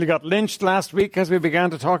We got lynched last week as we began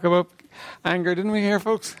to talk about anger, didn't we here,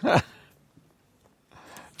 folks?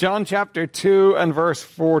 John chapter 2 and verse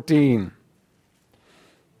 14.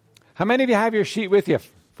 How many of you have your sheet with you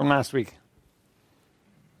from last week?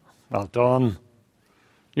 Well done.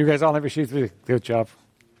 You guys all have your sheets with you. Good job.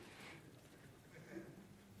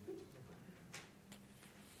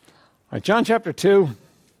 All right, John chapter 2,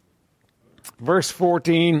 verse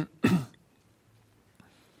 14.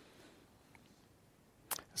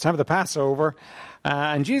 It's time of the Passover.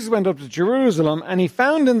 And Jesus went up to Jerusalem, and he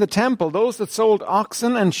found in the temple those that sold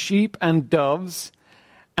oxen and sheep and doves,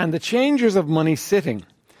 and the changers of money sitting.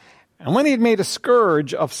 And when he had made a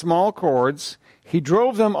scourge of small cords, he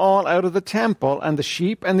drove them all out of the temple, and the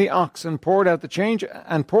sheep and the oxen poured out the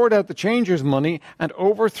changers' money, and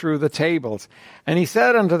overthrew the tables. And he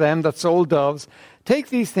said unto them that sold doves, Take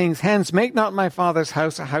these things hence, make not my Father's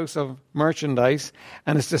house a house of merchandise.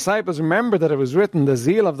 And his disciples remembered that it was written, The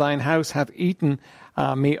zeal of thine house hath eaten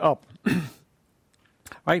me up.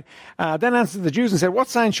 Right? Then answered the Jews and said, What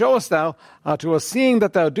sign showest thou to us, seeing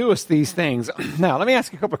that thou doest these things? Now, let me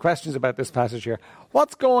ask you a couple of questions about this passage here.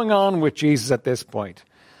 What's going on with Jesus at this point?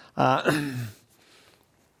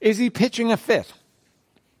 Is he pitching a fit?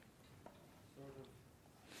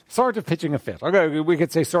 Sort of pitching a fit. Okay, we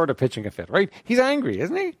could say sort of pitching a fit, right? He's angry,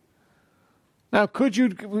 isn't he? Now,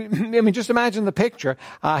 just imagine the picture.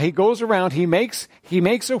 He goes around, he makes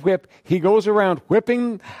a whip, he goes around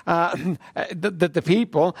whipping the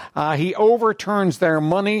people, he overturns their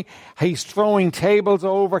money, he's throwing tables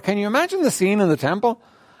over. Can you imagine the scene in the temple?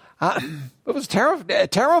 It was a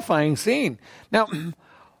terrifying scene. Now,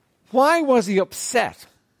 why was he upset?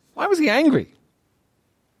 Why was he angry?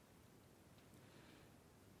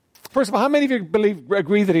 First of all, how many of you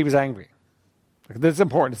agree that he was angry? This is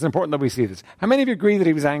important. It's important that we see this. How many of you agree that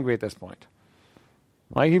he was angry at this point?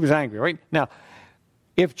 Right? He was angry, right? Now,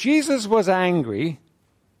 if Jesus was angry,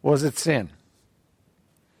 was it sin?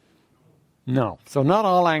 No. So not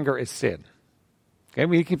all anger is sin. Okay,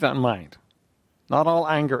 we keep that in mind. Not all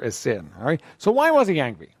anger is sin. All right? So why was he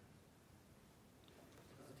angry?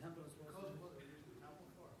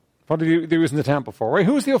 What did he use in the temple for? Right?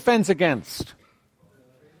 Who was the offense against?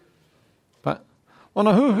 Well,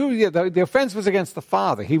 no, the offense was against the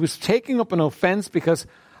Father. He was taking up an offense because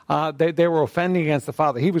they were offending against the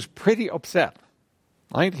Father. He was pretty upset.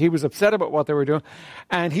 Right? He was upset about what they were doing.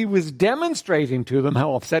 And he was demonstrating to them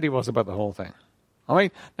how upset he was about the whole thing. All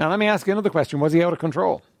right? Now, let me ask you another question. Was he out of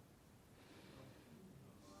control?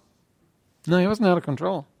 No, he wasn't out of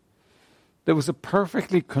control. There was a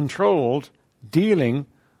perfectly controlled dealing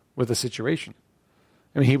with the situation.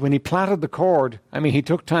 I mean, when he plaited the cord, he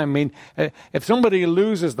took time. If somebody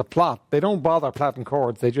loses the plot, they don't bother plaiting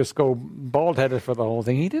cords. They just go bald-headed for the whole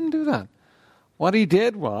thing. He didn't do that. What he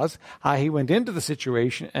did was, he went into the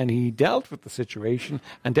situation and he dealt with the situation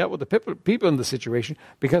and dealt with the people in the situation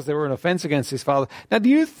because they were an offense against his Father. Now, do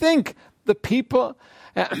you think the people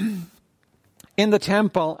in the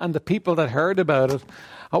temple and the people that heard about it,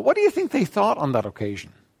 what do you think they thought on that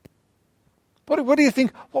occasion? What do you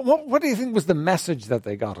think? What do you think was the message that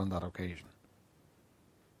they got on that occasion?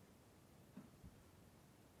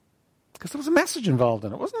 Because there was a message involved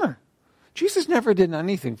in it, wasn't there? Jesus never did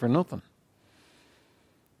anything for nothing.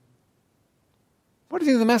 What do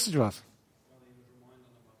you think the message was?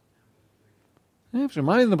 He was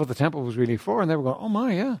reminding them what the temple was really for, and they were going, "Oh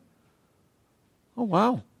my, yeah, oh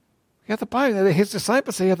wow." Yeah, the Bible. His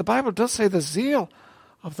disciples say, "Yeah, the Bible does say the zeal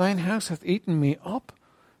of thine house hath eaten me up."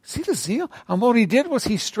 See the zeal? And what he did was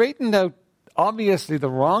he straightened out, obviously, the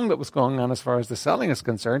wrong that was going on as far as the selling is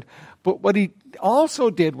concerned. But what he also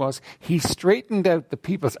did was he straightened out the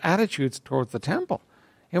people's attitudes towards the temple.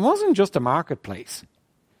 It wasn't just a marketplace.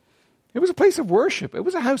 It was a place of worship. It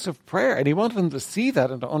was a house of prayer. And he wanted them to see that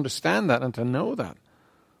and to understand that and to know that.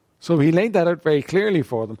 So he laid that out very clearly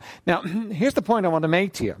for them. Now, here's the point I want to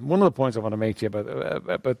make to you. One of the points I want to make to you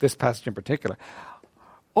about this passage in particular.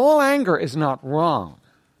 All anger is not wrong.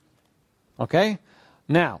 Okay?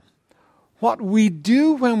 Now, what we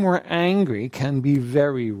do when we're angry can be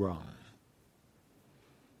very wrong.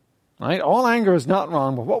 Right? All anger is not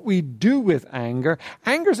wrong, but what we do with anger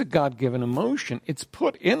is a God-given emotion. It's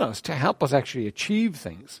put in us to help us actually achieve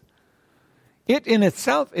things. It in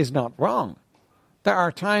itself is not wrong. There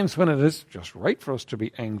are times when it is just right for us to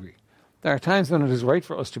be angry. There are times when it is right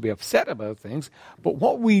for us to be upset about things. But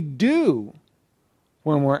what we do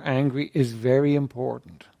when we're angry is very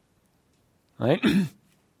important. Right?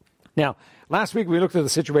 Now, last week we looked at the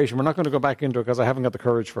situation. We're not going to go back into it because I haven't got the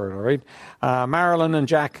courage for it, all right? Marilyn and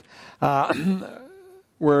Jack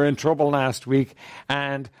were in trouble last week.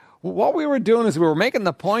 And what we were doing is we were making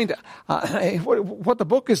the point, what the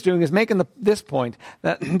book is doing is making this point,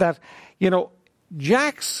 that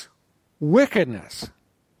Jack's wickedness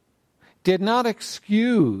did not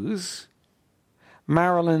excuse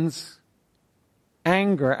Marilyn's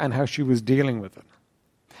anger and how she was dealing with it.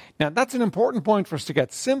 Now, that's an important point for us to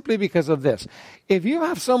get, simply because of this. If you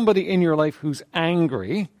have somebody in your life who's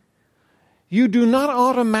angry, you do not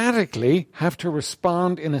automatically have to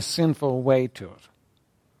respond in a sinful way to it.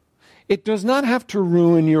 It does not have to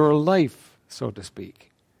ruin your life, so to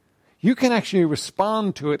speak. You can actually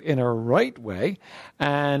respond to it in a right way,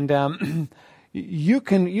 and you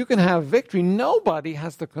can have victory. Nobody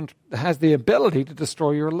has the ability to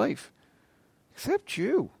destroy your life, except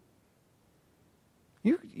you.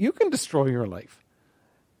 You can destroy your life,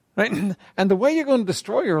 right? And the way you're going to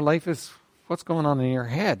destroy your life is what's going on in your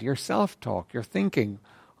head, your self-talk, your thinking,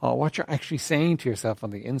 what you're actually saying to yourself on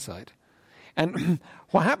the inside. And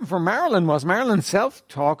what happened for Marilyn was Marilyn's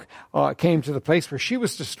self-talk came to the place where she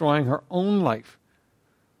was destroying her own life.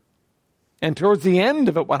 And towards the end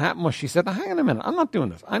of it, what happened was she said, "Now, hang on a minute, I'm not doing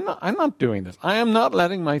this. I'm not doing this. I am not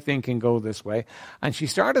letting my thinking go this way." And she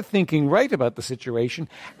started thinking right about the situation,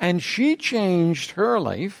 and she changed her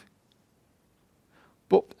life.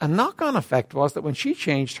 But a knock-on effect was that when she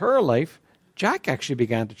changed her life, Jack actually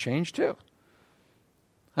began to change too.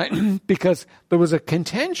 Right? Because there was a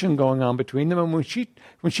contention going on between them, and when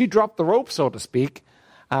she dropped the rope, so to speak,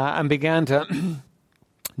 and began to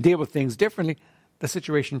deal with things differently, the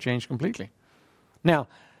situation changed completely. Now,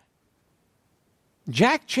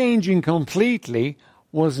 Jack changing completely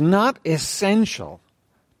was not essential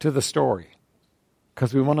to the story,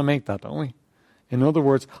 because we want to make that, don't we? In other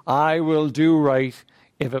words, I will do right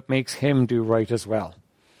if it makes him do right as well.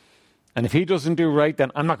 And if he doesn't do right,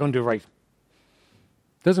 then I'm not going to do right.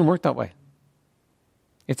 It doesn't work that way.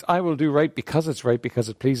 It's I will do right because it's right, because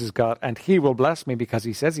it pleases God, and he will bless me because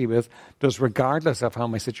he says he will, does regardless of how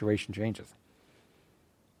my situation changes.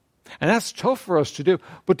 And that's tough for us to do.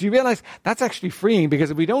 But do you realize that's actually freeing?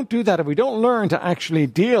 Because if we don't do that, if we don't learn to actually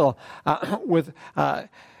deal with how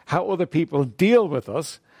other people deal with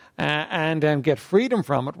us and get freedom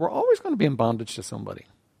from it, we're always going to be in bondage to somebody.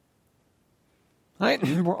 Right?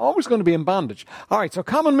 We're always going to be in bondage. All right, so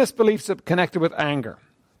common misbeliefs connected with anger.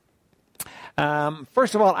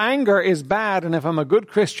 First of all, anger is bad, and if I'm a good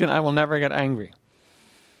Christian, I will never get angry.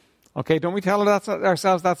 Okay, don't we tell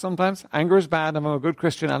ourselves that sometimes? Anger is bad, and if I'm a good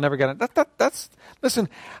Christian, I'll never get it. Listen,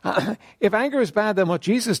 if anger is bad, then what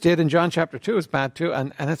Jesus did in John chapter 2 is bad too,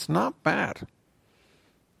 and it's not bad.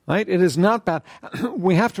 Right? It is not bad.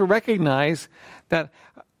 We have to recognize that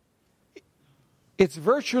it's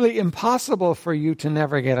virtually impossible for you to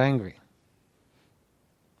never get angry.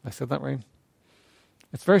 I said that right?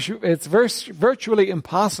 It's virtually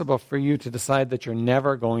impossible for you to decide that you're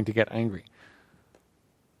never going to get angry.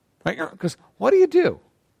 Right? Because what do you do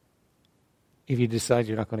if you decide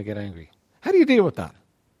you're not going to get angry? How do you deal with that?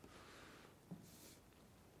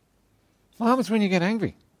 What happens when you get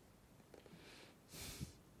angry?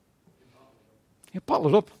 You bottle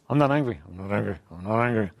it up. I'm not angry. I'm not angry. I'm not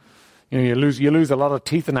angry. You lose a lot of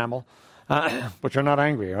teeth enamel, but you're not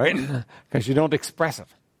angry, right? Because you don't express it.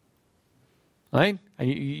 Right? And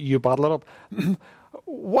you bottle it up.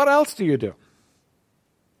 What else do you do?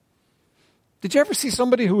 Did you ever see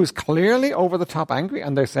somebody who is clearly over the top angry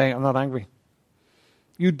and they're saying, "I'm not angry"?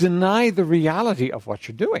 You deny the reality of what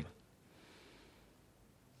you're doing.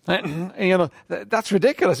 And, that's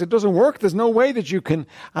ridiculous. It doesn't work. There's no way that you can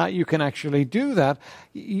actually do that.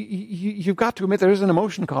 You've got to admit there is an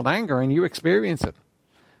emotion called anger, and you experience it.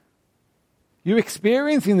 You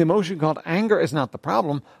experiencing the emotion called anger is not the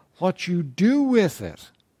problem. What you do with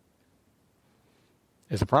it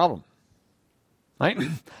is a problem. Right?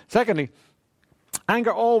 Secondly,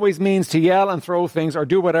 anger always means to yell and throw things or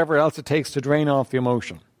do whatever else it takes to drain off the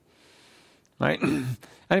emotion. Right?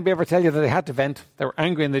 Anybody ever tell you that they had to vent? They were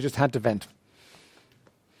angry and they just had to vent.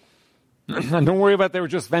 And don't worry about they were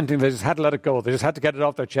just venting. They just had to let it go. They just had to get it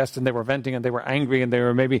off their chest, and they were venting and they were angry and they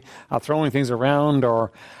were maybe throwing things around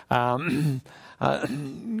or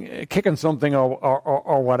kicking something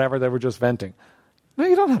or whatever. They were just venting. No,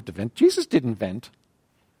 you don't have to vent. Jesus didn't vent.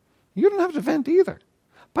 You don't have to vent either.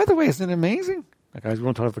 By the way, isn't it amazing? Guys, we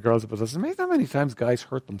won't talk to the girls about this. It's amazing how many times guys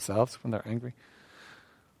hurt themselves when they're angry.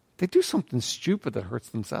 They do something stupid that hurts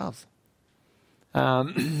themselves.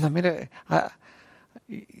 It's amazing.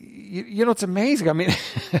 I mean,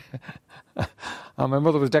 My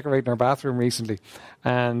mother was decorating her bathroom recently,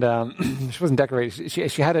 and she wasn't decorating.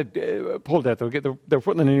 She had it pulled out. They were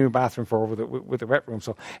putting in a new bathroom for her with the wet room,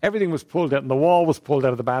 so everything was pulled out, and the wall was pulled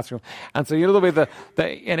out of the bathroom. And so the way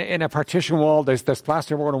in a partition wall, there's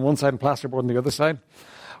plasterboard on one side and plasterboard on the other side.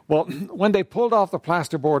 Well, when they pulled off the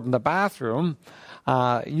plasterboard in the bathroom,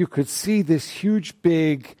 you could see this huge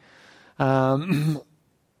big. What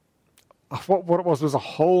it was a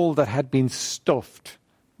hole that had been stuffed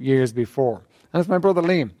years before. And it's my brother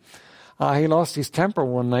Liam. He lost his temper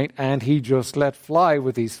one night and he just let fly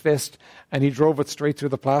with his fist and he drove it straight through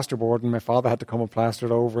the plasterboard, and my father had to come and plaster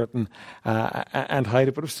it over it and hide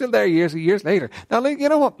it. But it was still there years later. Now, you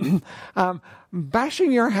know what?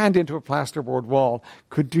 Bashing your hand into a plasterboard wall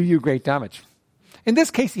could do you great damage. In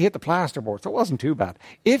this case, he hit the plasterboard, so it wasn't too bad.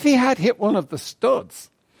 If he had hit one of the studs,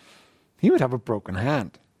 he would have a broken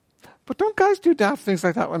hand. But don't guys do daft things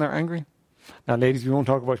like that when they're angry? Now, ladies, we won't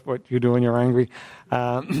talk about what you do when you're angry.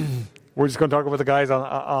 We're just going to talk about the guys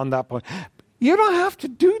on that point. You don't have to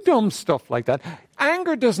do dumb stuff like that.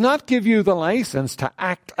 Anger does not give you the license to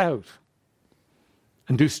act out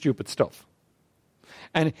and do stupid stuff.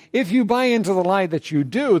 And if you buy into the lie that you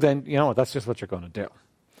do, then, that's just what you're going to do.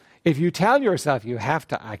 If you tell yourself you have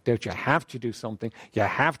to act out, you have to do something, you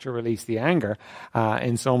have to release the anger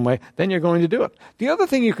in some way, then you're going to do it. The other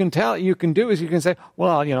thing you can do is you can say,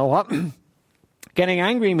 well, you know what? Getting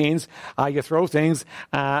angry means you throw things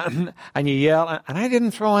and you yell, and I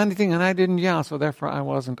didn't throw anything and I didn't yell, so therefore I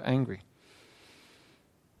wasn't angry.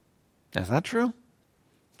 Is that true?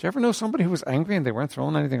 Did you ever know somebody who was angry and they weren't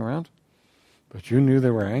throwing anything around? But you knew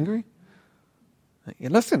they were angry?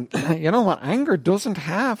 Listen, you know what? Anger doesn't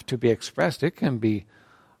have to be expressed. It can be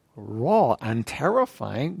raw and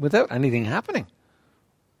terrifying without anything happening.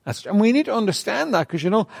 And we need to understand that because,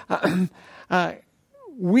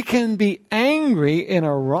 we can be angry in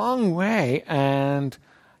a wrong way, and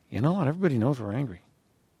you know what? Everybody knows we're angry.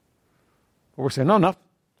 But we're saying, no,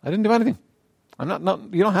 I didn't do anything. You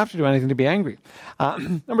don't have to do anything to be angry.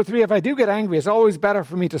 Number 3, if I do get angry, it's always better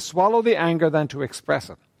for me to swallow the anger than to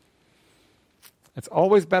express it. It's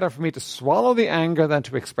always better for me to swallow the anger than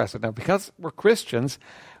to express it. Now, because we're Christians,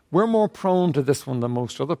 we're more prone to this one than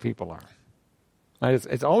most other people are. Right?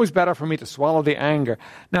 It's always better for me to swallow the anger.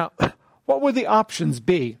 Now, what would the options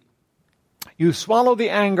be? You swallow the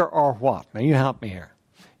anger or what? Now, you help me here.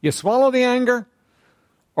 You swallow the anger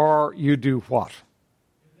or you do what?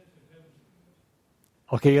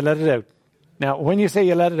 Okay, you let it out. Now, when you say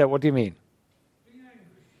you let it out, what do you mean?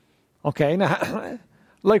 Okay, now,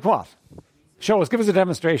 like what? Show us. Give us a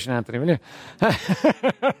demonstration, Anthony, will you?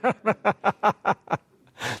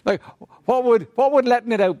 Like, what would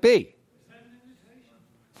letting it out be?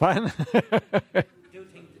 Fine. Do things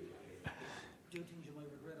you might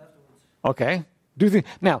regret afterwards. Okay.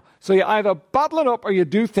 Now, so you either bottle it up or you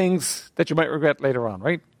do things that you might regret later on,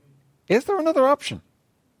 right? Is there another option?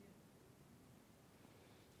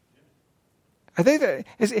 Are they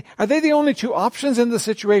the only two options in the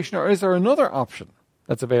situation, or is there another option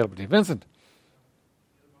that's available to you? Vincent?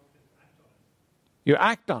 You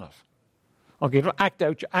act on it. Okay, you don't act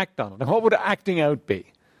out, you act on it. And what would acting out be?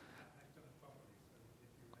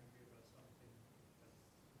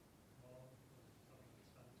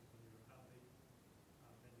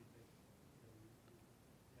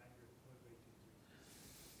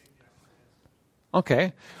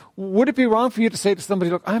 Okay. Would it be wrong for you to say to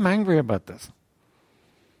somebody, look, I'm angry about this?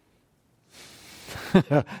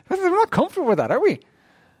 We're not comfortable with that, are we?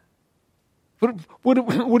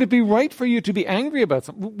 Would it be right for you to be angry about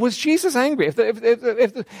something? Was Jesus angry?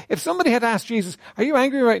 If somebody had asked Jesus, are you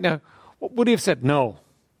angry right now? Would he have said, no,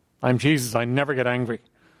 I'm Jesus, I never get angry.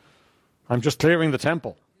 I'm just clearing the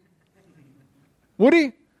temple. Would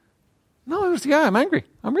he? No, it was, yeah, I'm angry.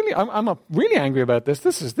 I'm really angry about this.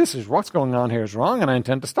 This is what's going on here is wrong, and I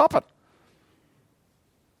intend to stop it.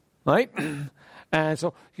 Right? And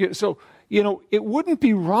so it wouldn't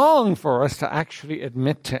be wrong for us to actually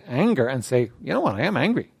admit to anger and say, you know what, I am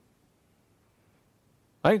angry.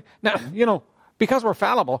 Right? Now, because we're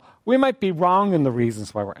fallible, we might be wrong in the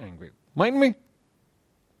reasons why we're angry. Mightn't we?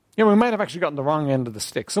 We might have actually gotten the wrong end of the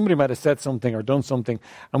stick. Somebody might have said something or done something,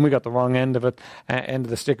 and we got the wrong end of it, end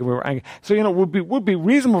of the stick, and we were angry. So, it would be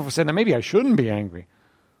reasonable for saying, now maybe I shouldn't be angry,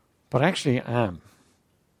 but actually I am.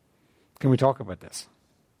 Can we talk about this?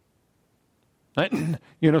 Right?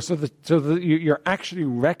 You're actually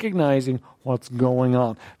recognizing what's going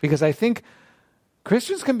on. Because I think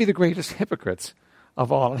Christians can be the greatest hypocrites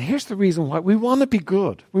of all. And here's the reason why. We want to be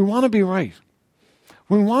good. We want to be right.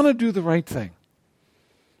 We want to do the right thing.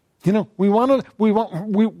 We want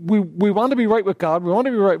to be right with God. We want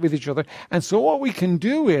to be right with each other. And so what we can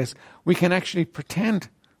do is we can actually pretend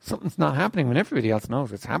something's not happening when everybody else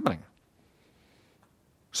knows it's happening.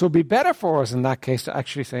 So it'd be better for us in that case to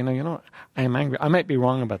actually say, no, what? I'm angry. I might be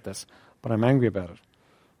wrong about this, but I'm angry about it.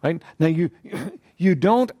 Right? Now, you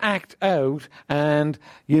don't act out and,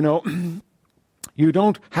 you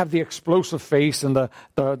don't have the explosive face and the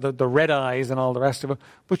red eyes and all the rest of it,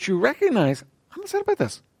 but you recognize, I'm upset about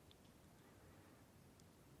this.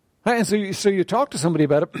 Right? And so you talk to somebody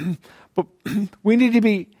about it, but we need to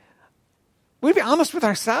be honest with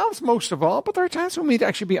ourselves most of all, but there are times when we need to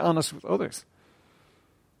actually be honest with others.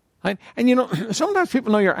 Right? And sometimes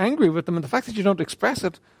people know you're angry with them, and the fact that you don't express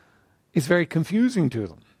it is very confusing to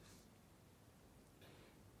them.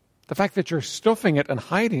 The fact that you're stuffing it and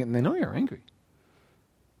hiding it, and they know you're angry.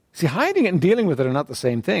 See, hiding it and dealing with it are not the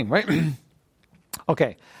same thing, right?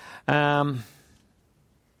 Okay. Number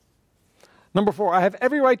 4, I have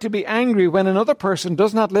every right to be angry when another person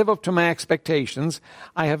does not live up to my expectations.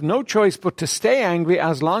 I have no choice but to stay angry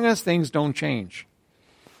as long as things don't change.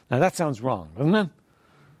 Now that sounds wrong, doesn't it?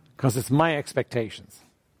 Because it's my expectations.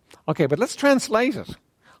 Okay, but let's translate it.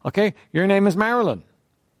 Okay, your name is Marilyn.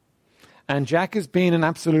 And Jack is being an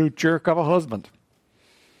absolute jerk of a husband.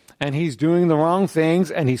 And he's doing the wrong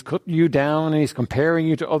things, and he's cutting you down, and he's comparing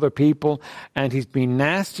you to other people, and he's being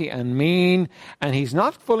nasty and mean, and he's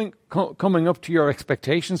not coming up to your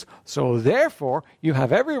expectations. So therefore, you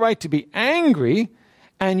have every right to be angry,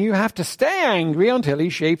 and you have to stay angry until he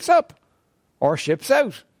shapes up or ships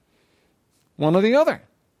out. One or the other.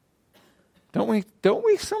 Don't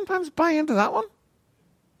we sometimes buy into that one?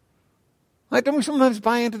 Like, don't we sometimes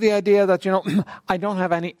buy into the idea that, I don't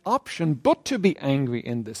have any option but to be angry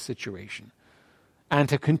in this situation and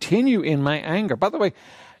to continue in my anger. By the way,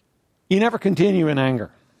 you never continue in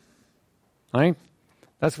anger, right?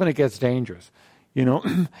 That's when it gets dangerous.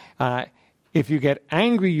 If you get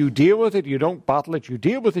angry, you deal with it. You don't bottle it. You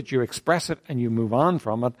deal with it. You express it, and you move on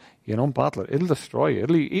from it. You don't bottle it. It'll destroy you.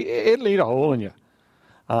 It'll eat a hole in you.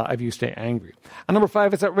 If you stay angry. And number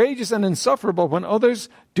 5, it's outrageous and insufferable when others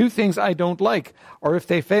do things I don't like, or if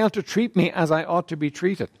they fail to treat me as I ought to be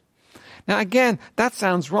treated. Now again, that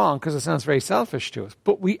sounds wrong because it sounds very selfish to us,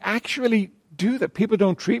 but we actually do that. People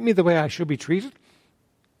don't treat me the way I should be treated.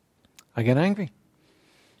 I get angry.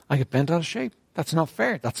 I get bent out of shape. That's not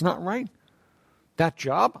fair. That's not right. That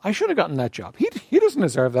job, I should have gotten that job. He doesn't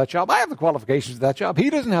deserve that job. I have the qualifications for that job. He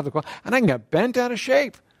doesn't have the qualifications. And I can get bent out of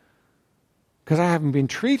shape. Because I haven't been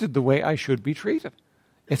treated the way I should be treated.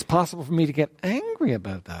 It's possible for me to get angry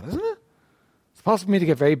about that, isn't it? It's possible for me to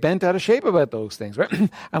get very bent out of shape about those things, right?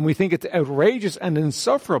 And we think it's outrageous and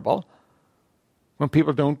insufferable when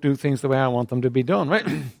people don't do things the way I want them to be done, right?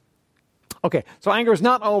 Okay, so anger is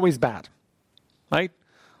not always bad, right?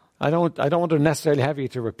 I don't want to necessarily have you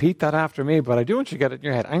to repeat that after me, but I do want you to get it in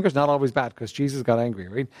your head. Anger is not always bad because Jesus got angry,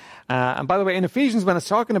 right? And by the way, in Ephesians, when it's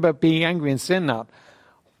talking about being angry and sin not,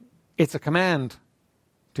 it's a command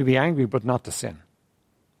to be angry but not to sin.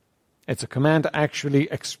 It's a command to actually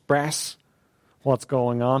express what's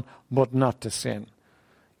going on but not to sin.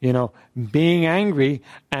 Being angry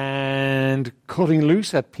and cutting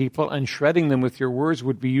loose at people and shredding them with your words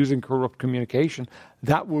would be using corrupt communication.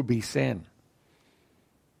 That would be sin.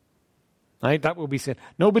 Right? That would be sin.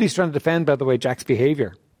 Nobody's trying to defend, by the way, Jack's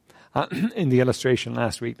behavior. In the illustration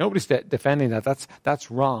last week. Nobody's defending that. That's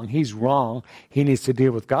wrong. He's wrong. He needs to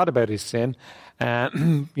deal with God about his sin.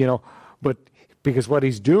 But because what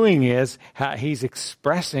he's doing is he's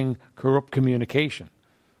expressing corrupt communication.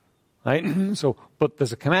 Right? But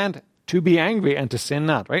there's a command to be angry and to sin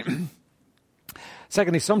not, right?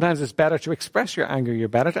 Secondly, sometimes it's better to express your anger. You're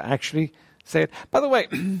better to actually say it. By the way,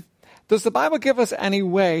 does the Bible give us any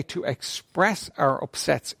way to express our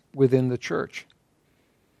upsets within the church?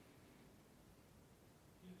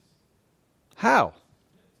 How?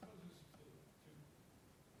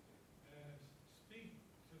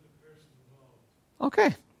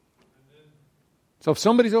 Okay. So if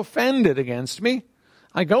somebody's offended against me,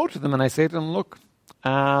 I go to them and I say to them, look,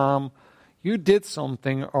 you did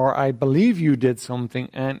something, or I believe you did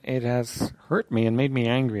something, and it has hurt me and made me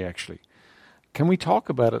angry, actually. Can we talk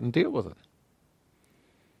about it and deal with it?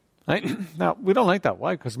 Right? Now, we don't like that.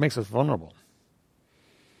 Why? Because it makes us vulnerable.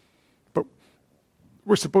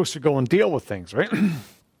 We're supposed to go and deal with things, right?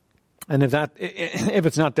 And if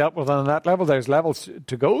it's not dealt with on that level, there's levels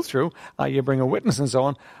to go through. You bring a witness and so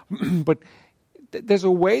on. But there's a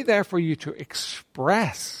way there for you to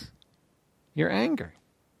express your anger,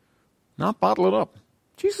 not bottle it up.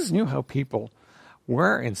 Jesus knew how people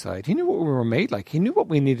were inside. He knew what we were made like. He knew what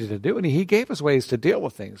we needed to do, and he gave us ways to deal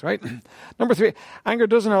with things, right? Number 3, anger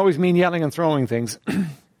doesn't always mean yelling and throwing things.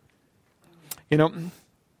 You know,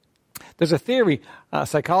 there's a theory,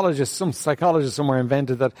 some psychologist somewhere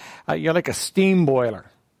invented that you're like a steam boiler,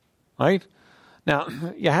 right? Now,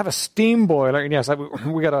 you have a steam boiler, and yes,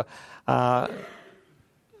 we got a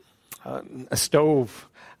stove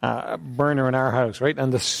burner in our house, right?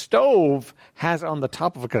 And the stove has on the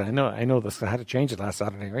top of it, because I know this, I had to change it last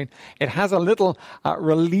Saturday, right? It has a little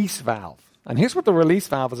release valve. And here's what the release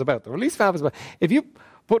valve is about. The release valve is about, if you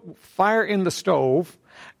put fire in the stove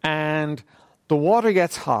and the water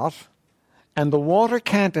gets hot and the water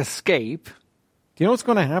can't escape, do you know what's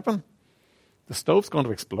going to happen? The stove's going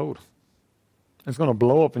to explode. It's going to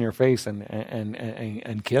blow up in your face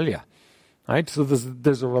and kill you. Right? So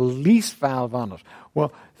there's a release valve on it.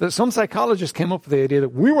 Well, some psychologists came up with the idea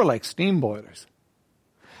that we were like steam boilers.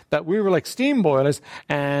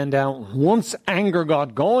 And once anger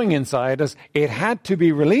got going inside us, it had to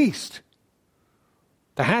be released.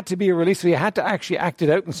 There had to be a release, so you had to actually act it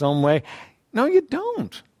out in some way. No, you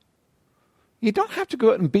don't. You don't have to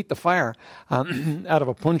go out and beat the fire out of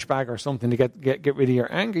a punch bag or something to get rid of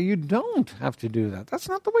your anger. You don't have to do that. That's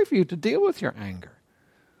not the way for you to deal with your anger.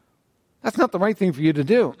 That's not the right thing for you to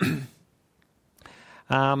do.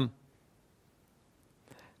 And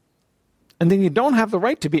then you don't have the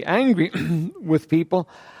right to be angry with people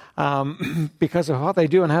because of what they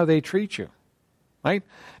do and how they treat you. Right?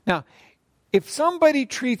 Now, if somebody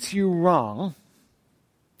treats you wrong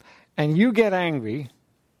and you get angry,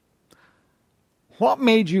 what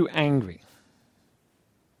made you angry?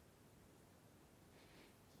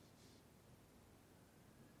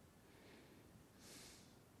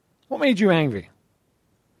 What made you angry?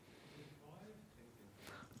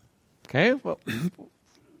 Okay, well,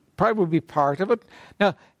 pride would be part of it.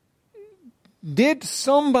 Now, did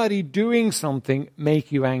somebody doing something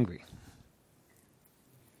make you angry?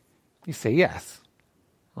 You say yes,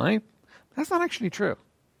 right? That's not actually true,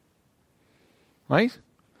 right?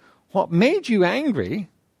 What made you angry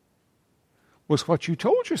was what you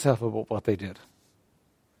told yourself about what they did.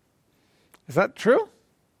 Is that true?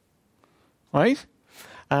 Right?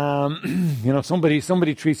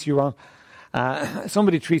 Somebody treats you wrong.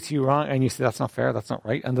 Somebody treats you wrong, and you say that's not fair, that's not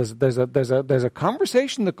right. And there's a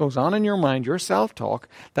conversation that goes on in your mind, your self-talk,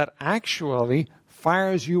 that actually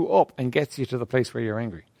fires you up and gets you to the place where you're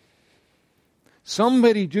angry.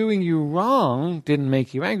 Somebody doing you wrong didn't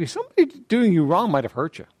make you angry. Somebody doing you wrong might have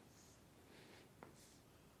hurt you.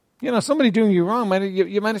 Somebody doing you wrong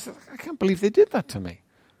you might have said, I can't believe they did that to me.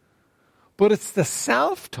 But it's the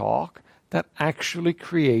self-talk that actually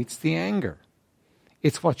creates the anger.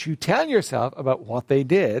 It's what you tell yourself about what they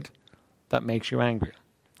did that makes you angry.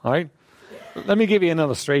 All right? Let me give you an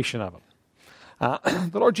illustration of it.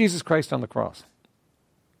 The Lord Jesus Christ on the cross.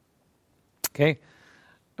 Okay?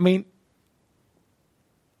 I mean,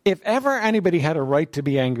 if ever anybody had a right to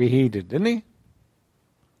be angry, he did, didn't he?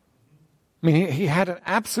 I mean, he had an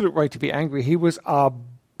absolute right to be angry. He was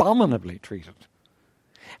abominably treated.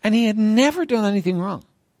 And he had never done anything wrong.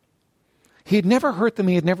 He had never hurt them.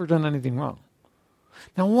 He had never done anything wrong.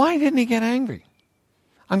 Now, why didn't he get angry?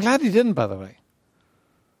 I'm glad he didn't, by the way.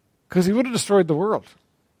 Because he would have destroyed the world.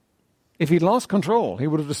 If he'd lost control, he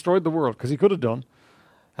would have destroyed the world, because he could have done.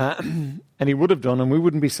 And he would have done, and we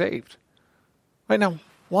wouldn't be saved. Right now,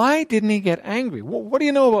 why didn't he get angry? What do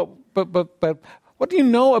you know about what do you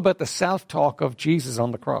know about the self-talk of Jesus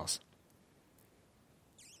on the cross?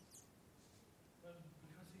 Well,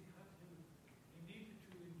 because he needed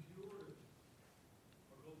to endure it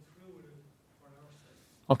or go through it for our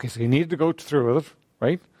sake. Okay, so he needed to go through it,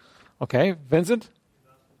 right? Okay, Vincent?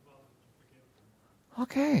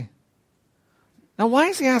 Okay. Now, why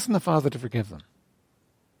is he asking the Father to forgive them?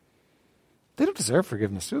 They don't deserve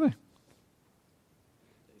forgiveness, do they?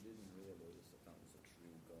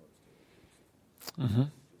 Mm-hmm.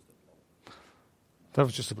 That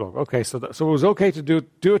was just a bloke. Okay, so it was okay to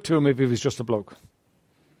do it to him if he was just a bloke.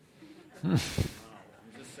 I'm just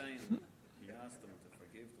saying, he asked them to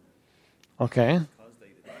forgive them. Okay. Because they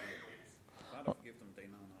did it. Father, forgive them, they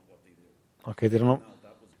know not what they do. Okay, they don't know. No,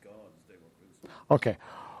 that was God's, they were crucified. Okay,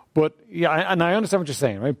 but yeah, and I understand what you're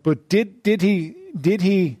saying, right? But did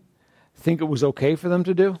he think it was okay for them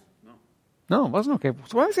to do? No. No, it wasn't okay.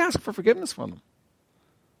 So why was he asking for forgiveness from them?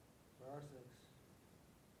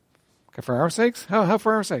 Okay, for our sakes? How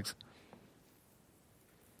for our sakes?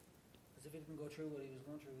 Because if he didn't go through what he was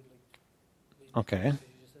going through, Okay. he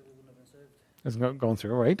just said we wouldn't have been saved. It's going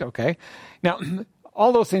through, right? Okay. Now,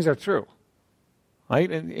 all those things are true,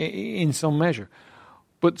 right? In some measure.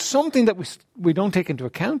 But something that we don't take into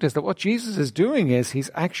account is that what Jesus is doing is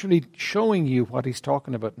he's actually showing you what he's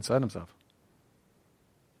talking about inside himself.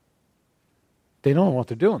 They don't know what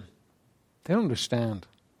they're doing. They don't understand.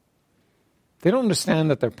 They don't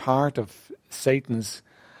understand that they're part of Satan's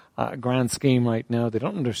grand scheme right now. They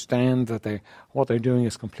don't understand that what they're doing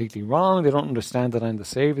is completely wrong. They don't understand that I'm the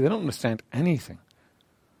Savior. They don't understand anything.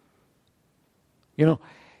 You know,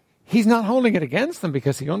 he's not holding it against them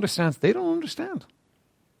because he understands they don't understand.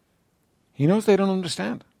 He knows they don't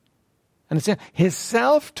understand. And it's his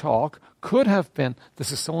self-talk could have been,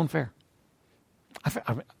 this is so unfair.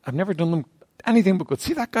 I've never done them anything but good.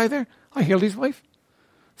 See that guy there? I healed his wife.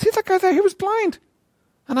 See that guy there? He was blind.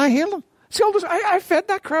 And I healed him. See all this? I fed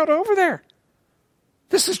that crowd over there.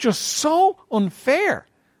 This is just so unfair.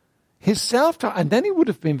 His self-talk, and then he would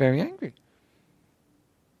have been very angry.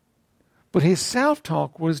 But his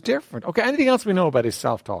self-talk was different. Okay, anything else we know about his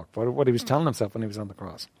self-talk? What he was telling himself when he was on the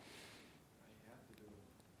cross?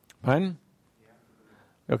 Pardon?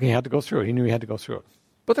 Okay, he had to go through it. He knew he had to go through it.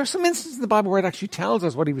 But there's some instances in the Bible where it actually tells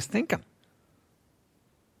us what he was thinking.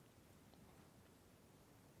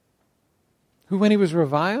 Who, when he was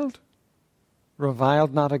reviled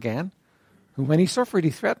not again. Who, when he suffered,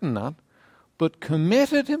 he threatened not, but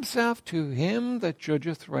committed himself to him that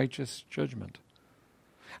judgeth righteous judgment.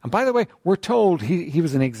 And by the way, we're told he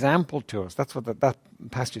was an example to us. That's what that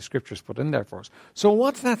passage of Scripture is put in there for us. So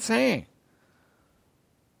what's that saying?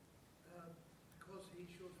 Because he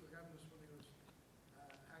showed forgiveness when he was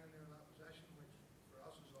hanging there in that possession, which for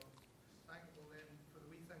us is unthankable, then for the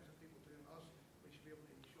wee things that people do in us, we should be able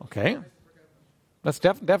to show Okay. forgiveness. That's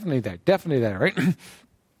definitely there, right?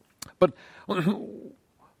 But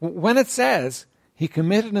when it says he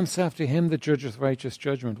committed himself to him that judgeth righteous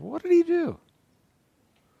judgment, what did he do?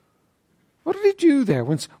 What did he do there?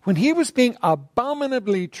 When he was being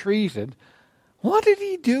abominably treated, what did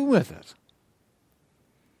he do with it?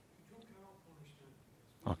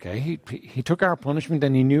 Okay, he took our punishment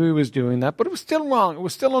and he knew he was doing that, but it was still wrong. It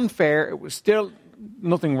was still unfair. It was still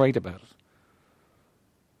nothing right about it.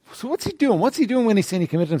 So what's he doing? What's he doing when he's saying he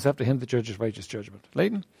committed himself to him that judges righteous judgment?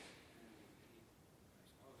 Leighton?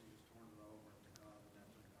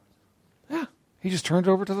 Yeah, he just turned it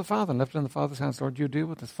over to the Father and left it in the Father's hands. Lord, you deal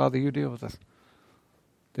with this. Father, you deal with this.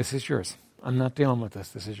 This is yours. I'm not dealing with this.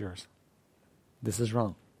 This is yours. This is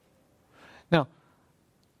wrong. Now,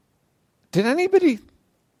 did anybody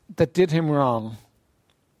that did him wrong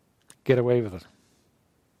get away with it?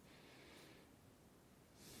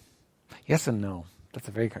 Yes and no. That's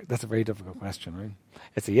a very difficult question, right?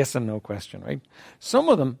 It's a yes and no question, right? Some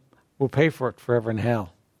of them will pay for it forever in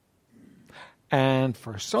hell. And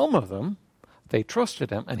for some of them, they trusted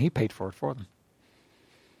him and he paid for it for them.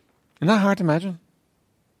 Isn't that hard to imagine?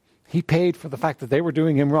 He paid for the fact that they were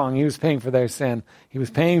doing him wrong. He was paying for their sin. He was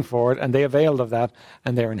paying for it and they availed of that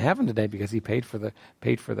and they're in heaven today because he paid for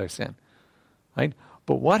their sin. Right?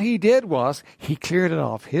 But what he did was he cleared it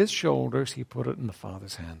off his shoulders. He put it in the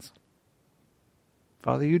Father's hands.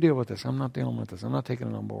 Father, you deal with this. I'm not dealing with this. I'm not taking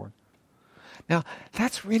it on board. Now,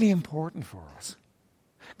 that's really important for us.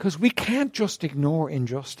 Because we can't just ignore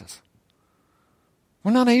injustice.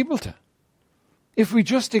 We're not able to. If we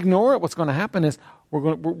just ignore it, what's going to happen is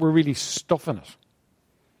we're really stuffing it.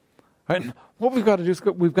 Right? What we've got to do is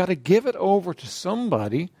we've got to give it over to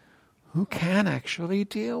somebody who can actually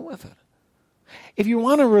deal with it. If you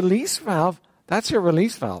want a release valve, that's your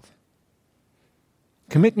release valve.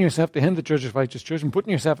 Committing yourself to him that judges righteous judgment,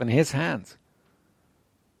 putting yourself in his hands.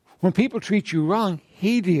 When people treat you wrong,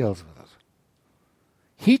 he deals with it.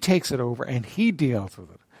 He takes it over and he deals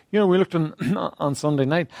with it. You know, we looked on Sunday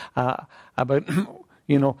night about,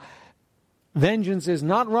 vengeance is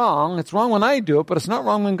not wrong. It's wrong when I do it, but it's not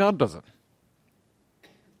wrong when God does it.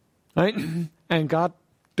 Right? And God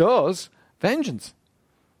does vengeance.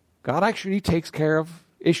 God actually takes care of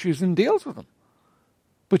issues and deals with them.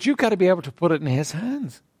 But you've got to be able to put it in his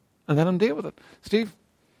hands and let him deal with it. Steve?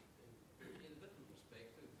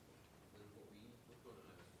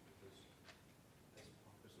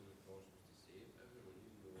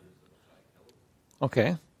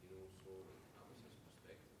 Okay.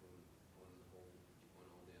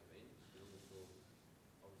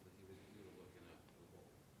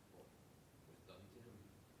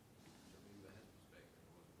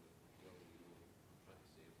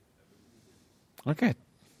 Okay.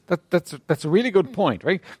 That's a really good point,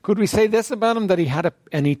 right? Could we say this about him, that he had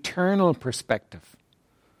an eternal perspective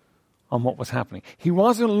on what was happening? He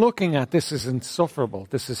wasn't looking at, this is insufferable,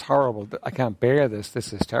 this is horrible, I can't bear this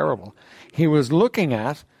is terrible. He was looking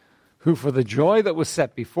at who, for the joy that was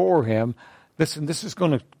set before him, this is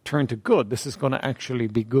going to turn to good. This is going to actually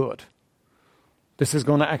be good. This is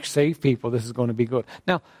going to actually save people. This is going to be good.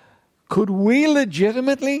 Now, could we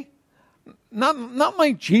legitimately, not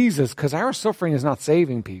like Jesus, because our suffering is not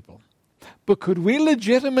saving people, but could we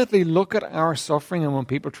legitimately look at our suffering and when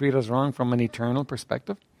people treat us wrong from an eternal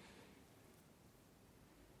perspective?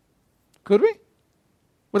 Could we?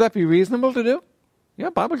 Would that be reasonable to do? Yeah,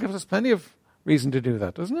 the Bible gives us plenty of reason to do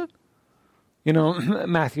that, doesn't it? You know,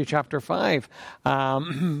 Matthew chapter 5,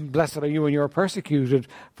 blessed are you when you are persecuted,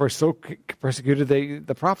 for so persecuted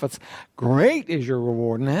the prophets. Great is your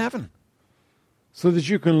reward in heaven. So that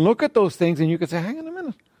you can look at those things and you can say, hang on a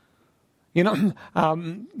minute. You know,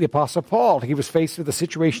 the Apostle Paul, he was faced with a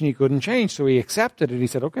situation he couldn't change, so he accepted it. He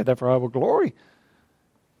said, okay, therefore I will glory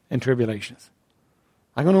in tribulations.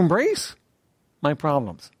 I'm going to embrace my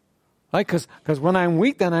problems. Right? Because when I'm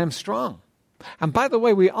weak, then I'm strong. And by the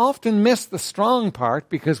way, we often miss the strong part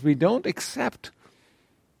because we don't accept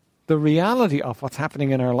the reality of what's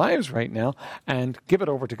happening in our lives right now and give it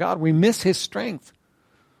over to God. We miss His strength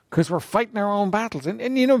because we're fighting our own battles.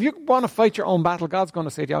 And you know, if you want to fight your own battle, God's going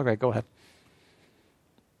to say to you, okay, go ahead.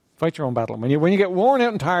 Fight your own battle. When you get worn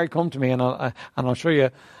out and tired, come to me and I'll show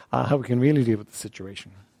you how we can really deal with the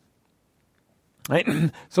situation.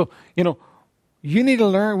 Right? So, you know, we need to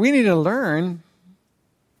learn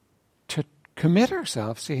to commit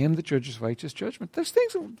ourselves to Him that judges righteous judgment.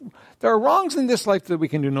 There are wrongs in this life that we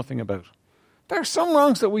can do nothing about. There are some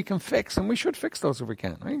wrongs that we can fix, and we should fix those if we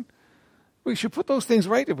can, right? We should put those things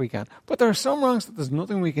right if we can. But there are some wrongs that there's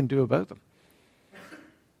nothing we can do about them.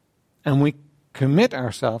 And we commit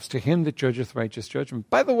ourselves to Him that judgeth righteous judgment.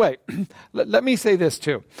 By the way, let me say this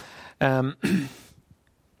too.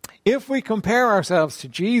 If we compare ourselves to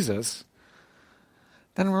Jesus,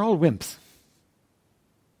 then we're all wimps.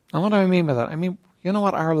 And what do I mean by that? I mean, you know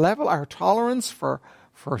what? Our tolerance for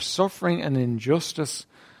suffering and injustice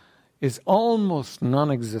is almost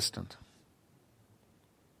non-existent.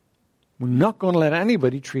 We're not going to let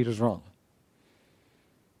anybody treat us wrong.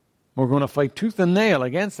 We're going to fight tooth and nail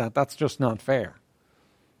against that. That's just not fair.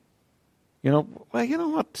 You know, well, you know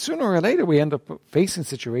what? Sooner or later we end up facing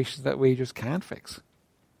situations that we just can't fix.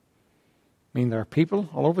 I mean, there are people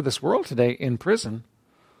all over this world today in prison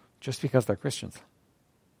just because they're Christians.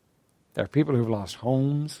 There are people who've lost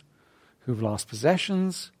homes, who've lost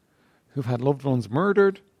possessions, who've had loved ones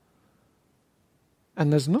murdered,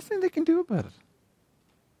 and there's nothing they can do about it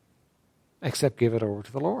except give it over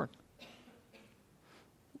to the Lord.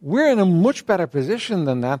 We're in a much better position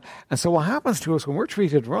than that, and so what happens to us when we're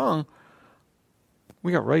treated wrong,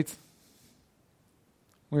 we got rights.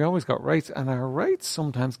 We always got rights, and our rights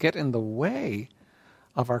sometimes get in the way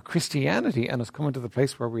of our Christianity and us coming to the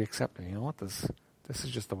place where we accept it. You know what? This is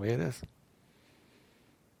just the way it is.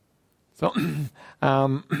 So,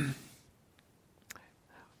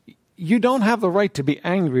 you don't have the right to be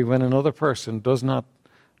angry when another person does not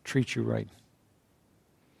treat you right.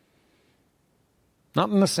 Not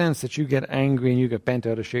in the sense that you get angry and you get bent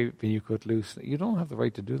out of shape and you cut loose. You don't have the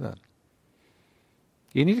right to do that.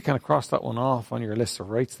 You need to kind of cross that one off on your list of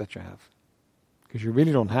rights that you have. Because you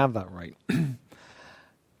really don't have that right.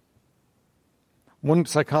 One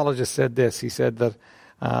psychologist said this. He said that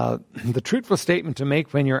the truthful statement to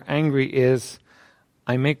make when you're angry is,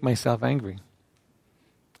 I make myself angry.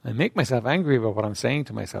 I make myself angry about what I'm saying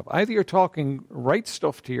to myself. Either you're talking right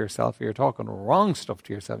stuff to yourself or you're talking wrong stuff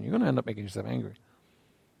to yourself. And you're going to end up making yourself angry.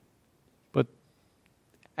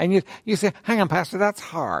 And you say, hang on, Pastor, that's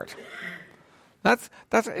hard. That's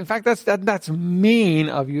mean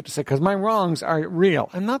of you to say, because my wrongs are real.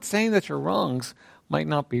 I'm not saying that your wrongs might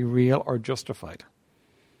not be real or justified.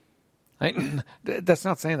 Right? That's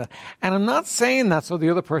not saying that. And I'm not saying that so the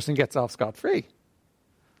other person gets off scot-free.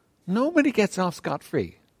 Nobody gets off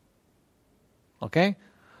scot-free. Okay?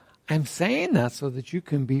 I'm saying that so that you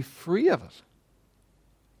can be free of it.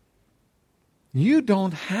 You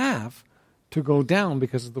don't have to go down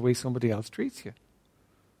because of the way somebody else treats you.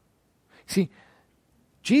 See,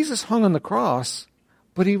 Jesus hung on the cross,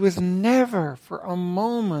 but he was never for a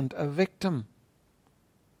moment a victim.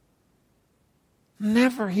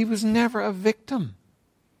 Never. He was never a victim.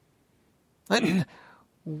 And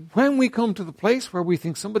when we come to the place where we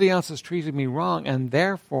think somebody else has treated me wrong and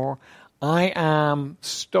therefore I am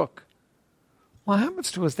stuck, what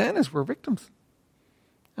happens to us then is we're victims.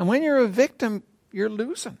 And when you're a victim, you're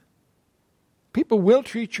losing. People will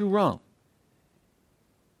treat you wrong.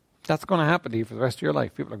 That's going to happen to you for the rest of your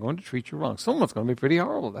life. People are going to treat you wrong. Someone's going to be pretty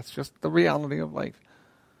horrible. That's just the reality of life.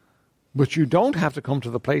 But you don't have to come to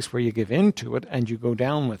the place where you give in to it and you go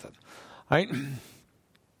down with it. Right?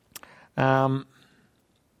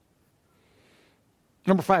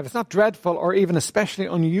 Number 5, it's not dreadful or even especially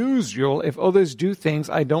unusual if others do things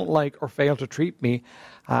I don't like or fail to treat me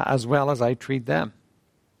as well as I treat them.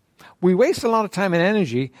 We waste a lot of time and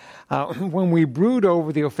energy when we brood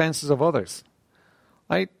over the offenses of others.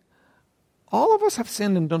 Right? All of us have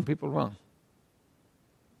sinned and done people wrong.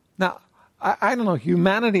 Now, I don't know,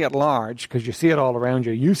 humanity at large, because you see it all around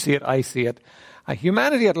you, you see it, I see it,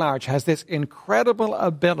 humanity at large has this incredible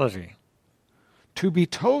ability to be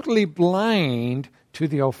totally blind to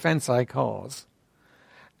the offense I cause,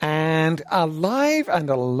 and alive and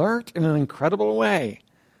alert in an incredible way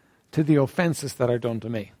to the offenses that are done to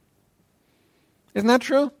me. Isn't that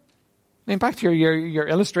true? I mean, back to your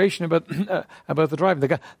illustration about the driver,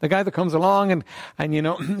 the guy that comes along and you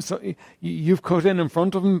know, so you've cut in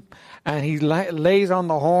front of him, and he lays on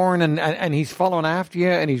the horn and he's following after you,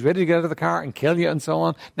 and he's ready to get out of the car and kill you and so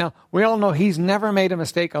on. Now, we all know he's never made a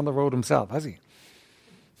mistake on the road himself, has he?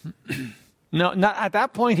 No, not at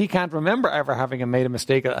that point he can't remember ever having made a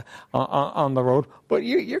mistake on the road, but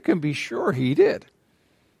you can be sure he did.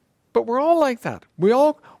 But we're all like that. We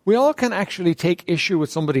all can actually take issue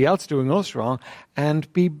with somebody else doing us wrong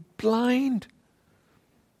and be blind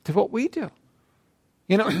to what we do.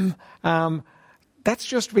 You know, that's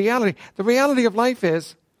just reality. The reality of life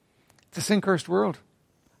is it's a sin-cursed world.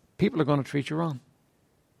 People are going to treat you wrong.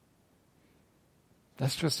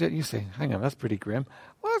 That's just it. You say, hang on, that's pretty grim.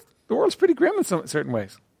 Well, the world's pretty grim in some certain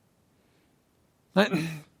ways.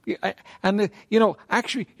 And you know,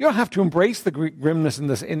 actually, you don't have to embrace the grimness in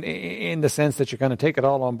the sense that you're going to take it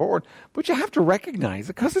all on board, but you have to recognize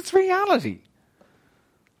it because it's reality.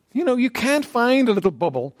 You know, you can't find a little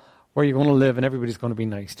bubble where you're going to live and everybody's going to be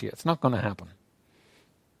nice to you. It's not going to happen.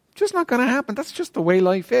 Just not going to happen. That's just the way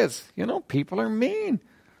life is. You know, people are mean.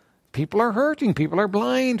 People are hurting. People are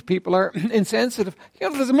blind. People are insensitive. You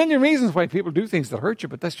know, there's a million reasons why people do things that hurt you,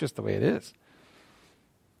 but that's just the way it is.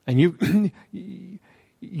 And you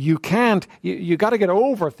can't, you got to get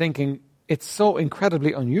over thinking it's so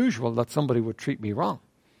incredibly unusual that somebody would treat me wrong.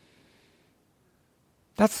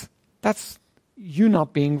 That's you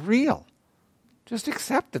not being real. Just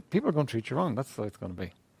accept it. People are going to treat you wrong. That's the way it's going to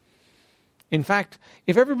be. In fact,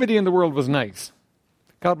 if everybody in the world was nice,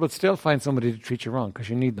 God would still find somebody to treat you wrong because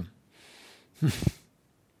you need them.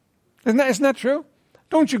 Isn't that true?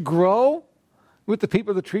 Don't you grow with the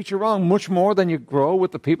people that treat you wrong much more than you grow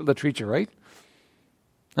with the people that treat you right?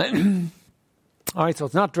 All right, so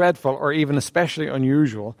it's not dreadful or even especially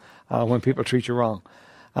unusual when people treat you wrong.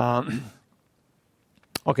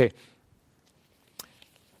 Okay.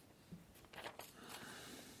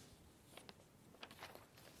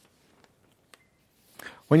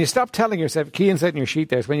 When you stop telling yourself, key insight in your sheet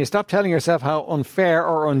there is when you stop telling yourself how unfair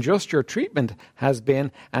or unjust your treatment has been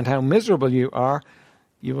and how miserable you are,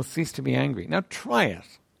 you will cease to be angry. Now try it.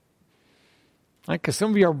 Right? Because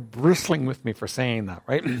some of you are bristling with me for saying that,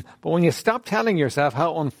 right? But when you stop telling yourself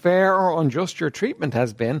how unfair or unjust your treatment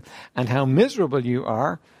has been and how miserable you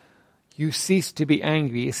are, you cease to be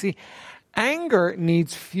angry. You see, anger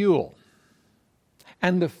needs fuel.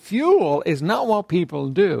 And the fuel is not what people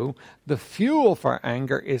do. The fuel for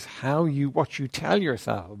anger is what you tell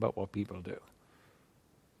yourself about what people do.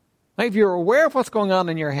 Now, if you're aware of what's going on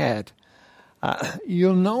in your head,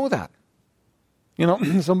 you'll know that. You know,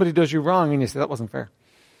 somebody does you wrong and you say, that wasn't fair.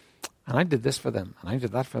 And I did this for them, and I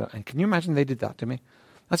did that for them. And can you imagine they did that to me?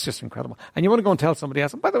 That's just incredible. And you want to go and tell somebody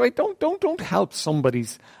else. And by the way, don't help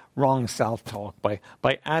somebody's wrong self-talk by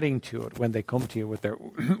adding to it when they come to you with their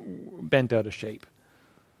bent out of shape.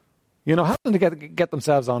 You know, help them to get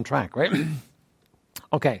themselves on track, right?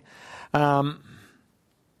 Okay.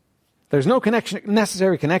 There's no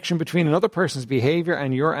necessary connection between another person's behavior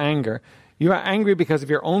and your anger. You are angry because of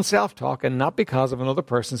your own self-talk and not because of another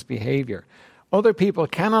person's behavior. Other people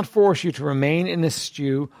cannot force you to remain in a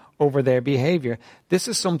stew over their behavior. This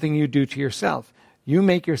is something you do to yourself. You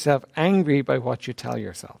make yourself angry by what you tell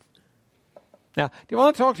yourself. Now, do you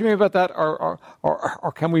want to talk to me about that, or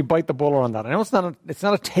can we bite the bullet on that? I know it's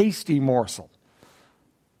not a tasty morsel,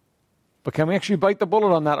 but can we actually bite the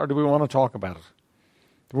bullet on that, or do we want to talk about it?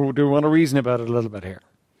 Do we want to reason about it a little bit here?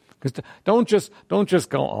 Because don't just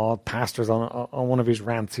go, oh, pastor's on one of his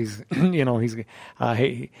rants. He's he's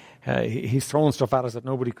throwing stuff at us that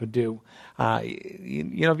nobody could do.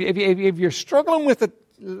 If you're struggling with it,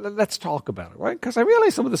 let's talk about it, right? Because I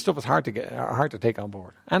realize some of the stuff is hard to take on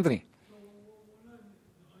board. Anthony.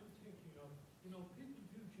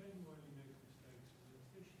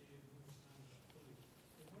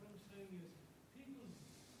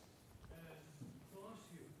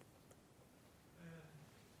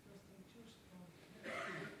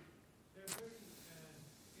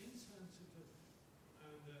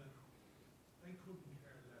 couldn't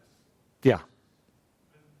care less. Yeah.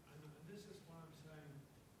 And this is what I'm saying.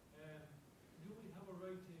 Do we have a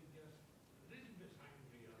right to get a little bit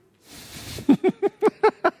angry on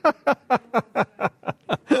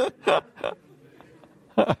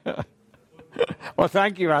Well,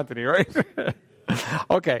 thank you, Anthony, right?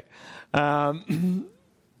 Okay.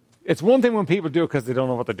 It's one thing when people do it because they don't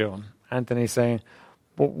know what they're doing. Anthony's saying,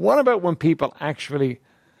 but what about when people actually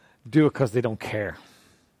do it because they don't care?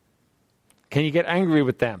 Can you get angry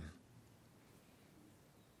with them?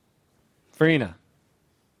 Farina.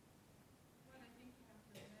 What I think you have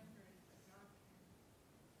to remember is that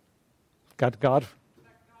God cares. God?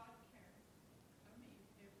 That God cares. I mean,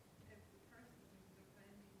 if the person who's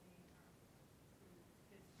offending me or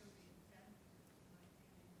is truly insensitive to my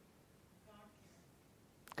feelings, God cares.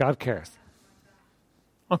 God cares.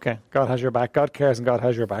 Okay, God has your back. God cares and God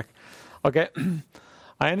has your back. Okay.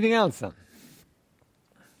 Anything else then?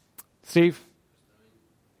 Steve?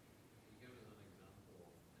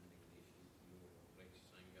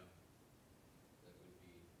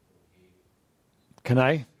 Can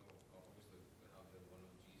I?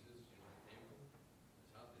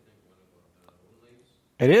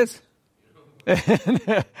 It is.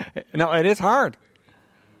 No, it is hard.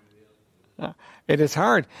 It is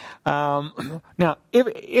hard. Now,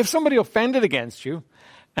 if somebody offended against you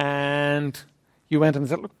and you went and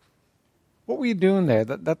said, look, what were you doing there?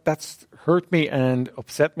 That's hurt me and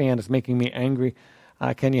upset me and it's making me angry.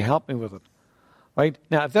 Can you help me with it? Right?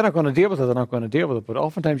 Now, if they're not going to deal with it, they're not going to deal with it. But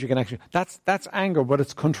oftentimes you can actually, that's anger, but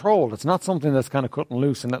it's controlled. It's not something that's kind of cutting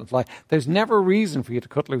loose and letting fly. There's never a reason for you to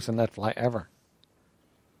cut loose and let fly, ever.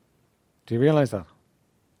 Do you realize that?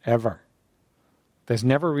 Ever. There's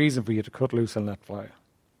never a reason for you to cut loose and let fly.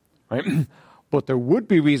 Right? But there would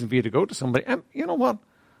be reason for you to go to somebody and, you know what?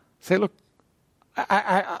 Say, look,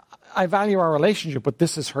 I value our relationship, but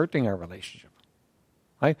this is hurting our relationship.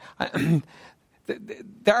 Right?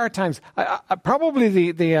 There are times,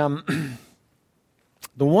 probably the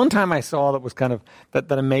one time I saw that was kind of,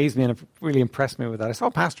 that amazed me and it really impressed me with that, I saw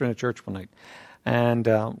a pastor in a church one night. And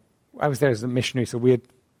I was there as a missionary, so we had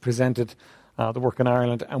presented the work in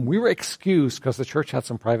Ireland, and we were excused because the church had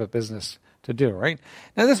some private business to do, right?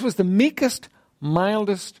 Now, this was the meekest,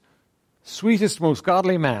 mildest, sweetest, most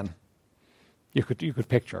godly man you could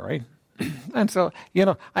picture, right? And so, you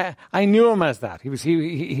know, I knew him as that. He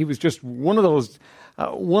was just one of those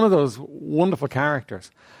wonderful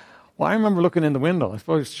characters. Well, I remember looking in the window. I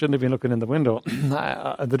suppose I shouldn't have been looking in the window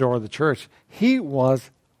at the door of the church. He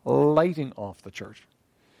was lighting off the church.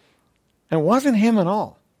 And it wasn't him at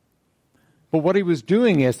all. But what he was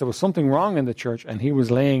doing is there was something wrong in the church and he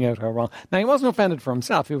was laying out how wrong. Now, he wasn't offended for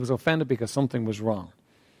himself. He was offended because something was wrong.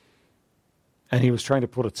 And he was trying to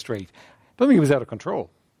put it straight. Don't think he was out of control.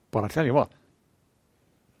 But I'll tell you what.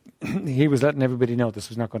 He was letting everybody know this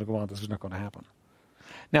was not going to go on. This was not going to happen.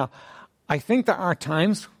 Now, I think there are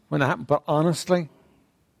times when that happens. But honestly,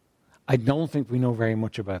 I don't think we know very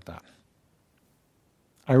much about that.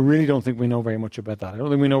 I really don't think we know very much about that. I don't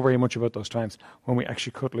think we know very much about those times when we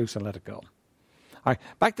actually cut loose and let it go. All right,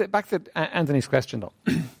 back to Anthony's question, though.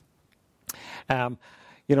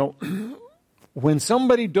 You know, when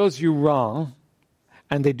somebody does you wrong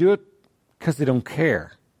and they do it because they don't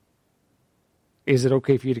care, is it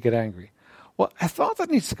okay for you to get angry? Well, a thought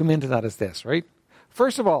that needs to come into that is this, right?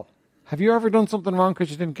 First of all, have you ever done something wrong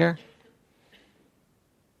because you didn't care?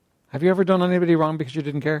 Have you ever done anybody wrong because you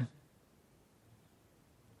didn't care?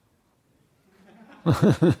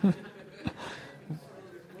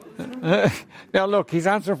 Now look, he's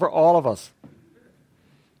answering for all of us.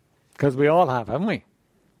 Because we all have, haven't we?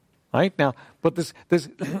 Right? Now, but this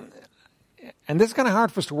and this is kind of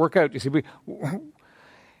hard for us to work out. You see,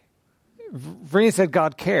 Verena said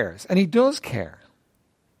God cares, and he does care.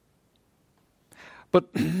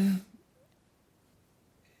 But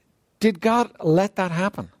did God let that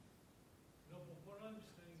happen? No, but what I'm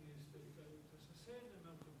saying is that there's a certain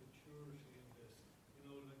amount of maturity in this. You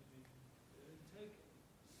know, like take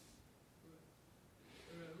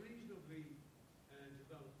a reasonably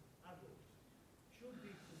developed adult should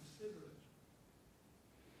be considerate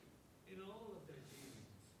in all of their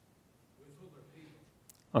dealings with other people.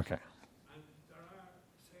 Okay. And there are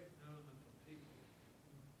certain elements of people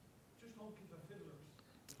who just don't give a fiddler's.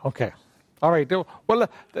 Okay. All right. Well,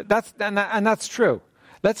 that's true.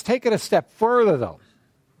 Let's take it a step further, though.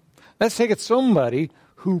 Let's take it somebody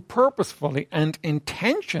who purposefully and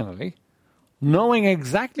intentionally, knowing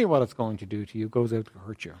exactly what it's going to do to you, goes out to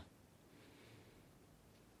hurt you.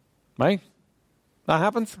 Right? That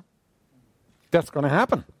happens. That's going to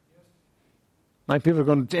happen. Right? People are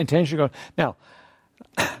going to intentionally go. Now,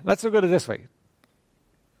 let's look at it this way.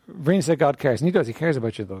 Verena said God cares, and he does. He cares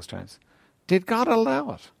about you those times. Did God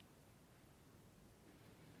allow it?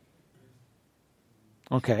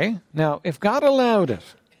 Okay. Now, if God allowed it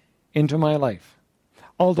into my life,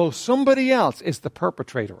 although somebody else is the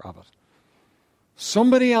perpetrator of it,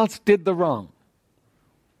 somebody else did the wrong,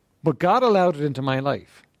 but God allowed it into my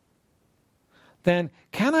life, then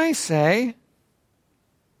can I say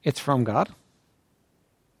it's from God?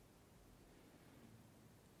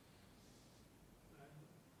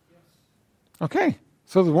 Okay.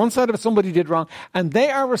 So the one side of it, somebody did wrong, and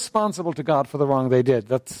they are responsible to God for the wrong they did.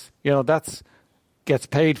 That's gets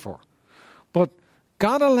paid for. But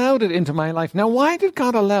God allowed it into my life. Now, why did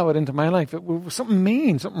God allow it into my life? It was something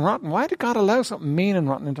mean, something rotten. Why did God allow something mean and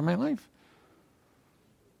rotten into my life?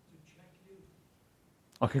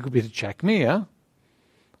 Okay, it could be to check me, yeah?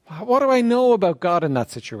 What do I know about God in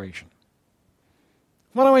that situation?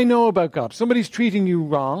 What do I know about God? Somebody's treating you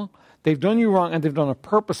wrong, they've done you wrong, and they've done it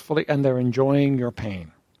purposefully, and they're enjoying your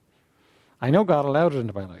pain. I know God allowed it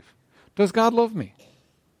into my life. Does God love me?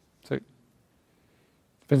 So,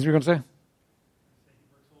 Vince, you're going to say?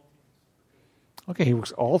 Okay, he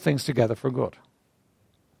works all things together for good.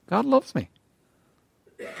 God loves me.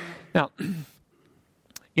 Now,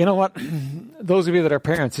 you know what? Those of you that are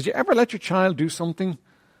parents, did you ever let your child do something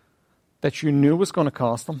that you knew was going to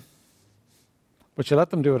cost them, but you let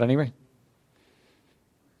them do it anyway?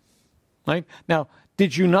 Right? Now,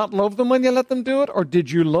 did you not love them when you let them do it, or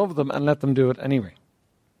did you love them and let them do it anyway?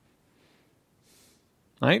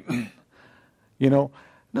 Right? You know,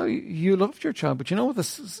 no, you loved your child, but you know what?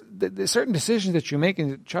 The certain decisions that you make,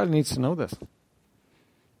 and the child needs to know this.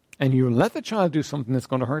 And you let the child do something that's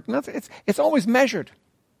going to hurt, and it's always measured.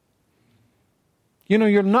 You know,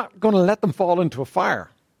 you're not going to let them fall into a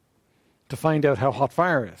fire to find out how hot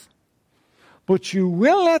fire is. But you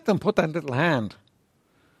will let them put that little hand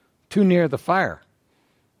too near the fire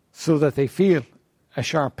so that they feel a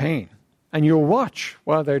sharp pain. And you'll watch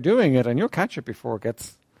while they're doing it, and you'll catch it before it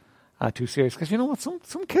gets too serious. Because you know what?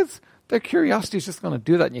 Some kids, their curiosity is just going to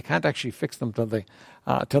do that, and you can't actually fix them till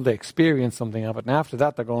they experience something of it. And after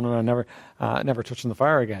that, they're going around never touching the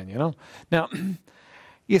fire again, you know? Now,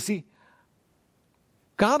 you see,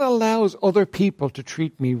 God allows other people to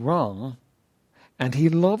treat me wrong, and he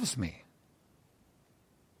loves me.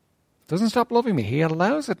 Doesn't stop loving me. He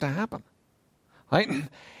allows it to happen. Right?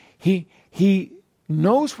 He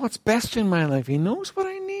knows what's best in my life. He knows what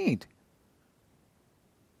I need.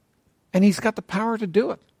 And he's got the power to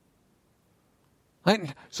do it.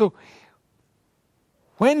 Right? So,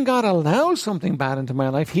 when God allows something bad into my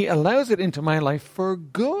life, he allows it into my life for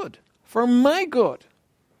good, for my good.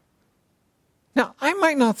 Now, I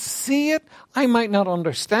might not see it, I might not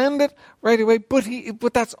understand it right away,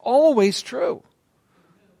 but that's always true.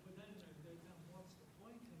 But then what's the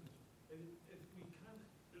point in it? If we can't,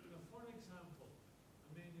 for example,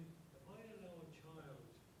 I mean, if I allow a child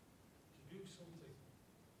to do something,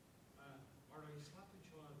 or I slap a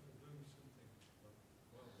child for doing something,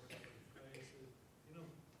 or whatever the phrase is, you know,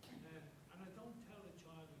 and I don't tell the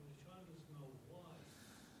child, and the child doesn't know why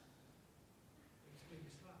it's being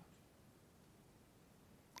slapped.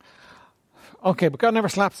 Okay, but God never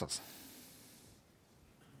slaps us.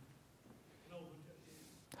 No, but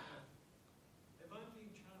if I'm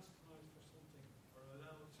being chastised for something, or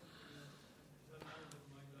allowed something is allowed in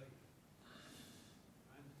my life,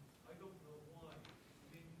 and I don't know why.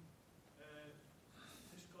 I mean,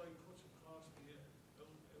 this guy cuts across me out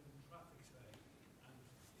in traffic, say, and,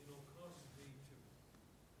 you know, causes me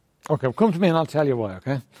to... Okay, well, come to me and I'll tell you why,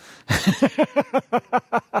 okay?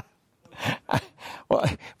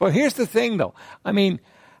 Well, here's the thing, though. I mean,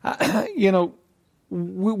 you know,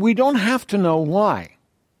 we don't have to know why.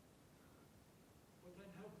 But then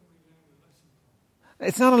how can we learn a lesson from it?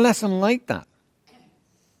 It's not a lesson like that.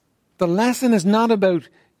 The lesson is not about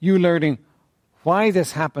you learning why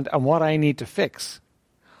this happened and what I need to fix.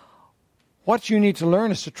 What you need to learn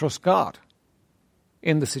is to trust God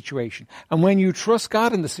in the situation. And when you trust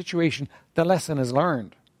God in the situation, the lesson is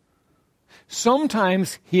learned.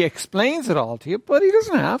 Sometimes he explains it all to you, but he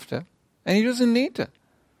doesn't have to, and he doesn't need to.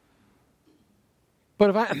 But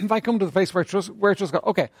if I come to the place where I trust God,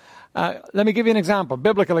 okay, let me give you an example,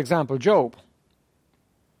 biblical example, Job.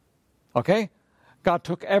 Okay? God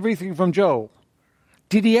took everything from Job.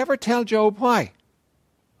 Did he ever tell Job why?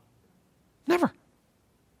 Never.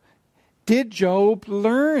 Did Job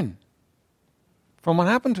learn from what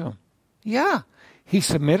happened to him? Yeah. He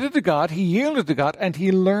submitted to God, he yielded to God, and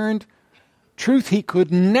he learned truth he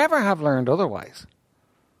could never have learned otherwise.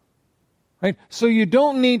 Right? So you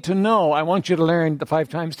don't need to know, I want you to learn the 5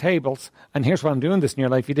 times tables, and here's why I'm doing this in your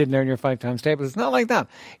life. You didn't learn your 5 times tables. It's not like that.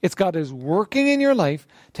 It's God is working in your life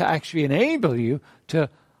to actually enable you to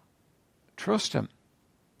trust him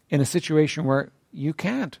in a situation where you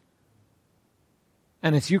can't.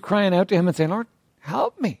 And it's you crying out to him and saying, Lord,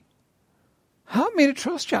 help me. Help me to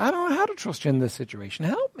trust you. I don't know how to trust you in this situation.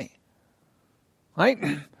 Help me. Right?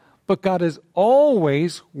 But God is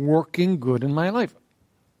always working good in my life.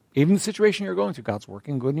 Even the situation you're going through, God's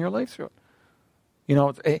working good in your life through it. You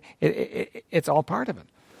know, it's all part of it.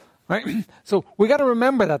 Right? So we got to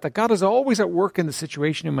remember that God is always at work in the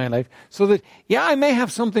situation in my life, so that, yeah, I may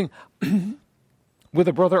have something with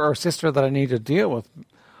a brother or sister that I need to deal with,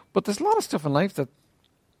 but there's a lot of stuff in life that,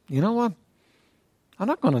 you know what, I'm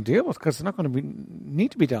not going to deal with because it's not going to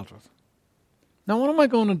need to be dealt with. Now, what am I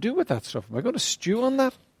going to do with that stuff? Am I going to stew on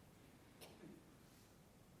that?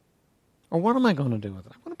 Or what am I going to do with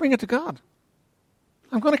it? I'm going to bring it to God.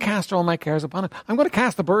 I'm going to cast all my cares upon him. I'm going to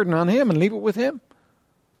cast the burden on him and leave it with him.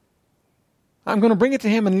 I'm going to bring it to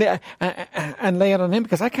him and lay it on him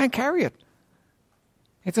because I can't carry it.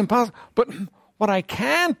 It's impossible. But what I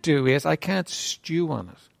can't do is I can't stew on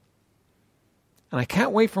it. And I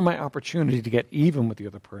can't wait for my opportunity to get even with the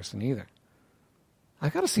other person either.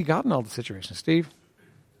 I've got to see God in all the situations. Steve?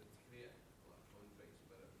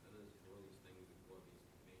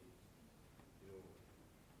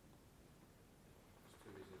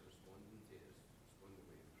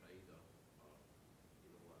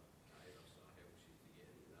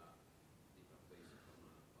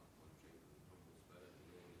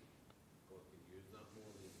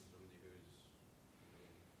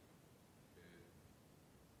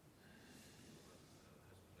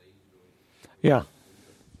 Yeah.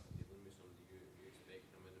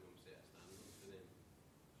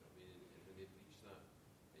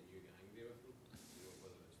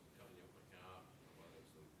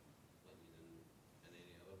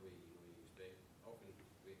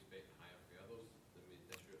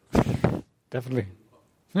 Definitely.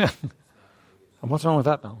 Yeah. And what's wrong with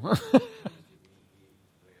that now?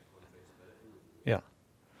 Yeah.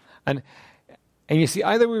 And you see,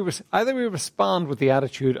 either we respond with the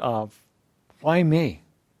attitude of, why me?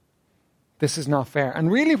 This is not fair.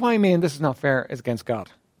 And really, why me and this is not fair is against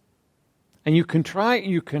God. And you can try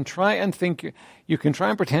and think, you can try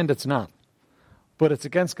and pretend it's not. But it's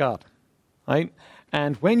against God. Right?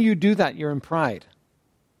 And when you do that, you're in pride.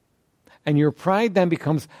 And your pride then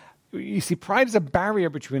becomes, you see, pride is a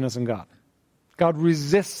barrier between us and God. God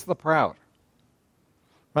resists the proud.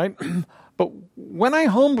 Right? But when I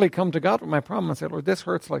humbly come to God with my problem and say, Lord, this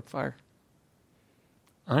hurts like fire.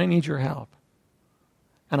 I need your help.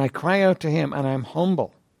 And I cry out to him and I'm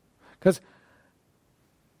humble. Because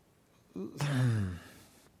if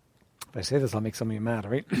I say this, I'll make some of you mad,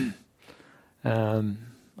 right?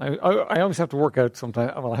 I always have to work out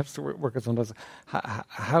sometimes. Well, I have to work out sometimes.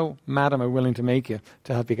 How mad am I willing to make you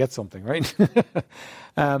to help you get something, right?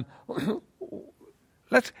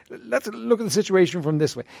 Let's look at the situation from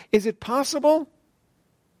this way. Is it possible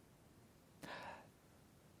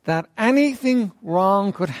that anything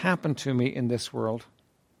wrong could happen to me in this world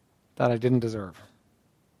that I didn't deserve?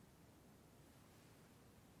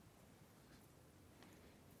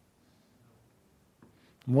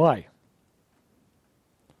 Why?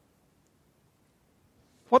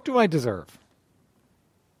 What do I deserve?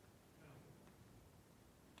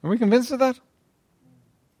 Are we convinced of that?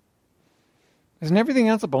 Isn't everything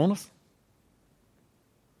else a bonus?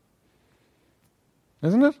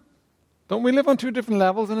 Isn't it? Don't we live on 2 different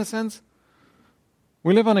levels in a sense?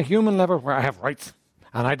 We live on a human level where I have rights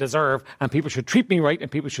and I deserve and people should treat me right and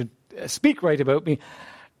people should speak right about me.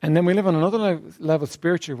 And then we live on another level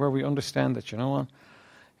spiritually where we understand that, you know what?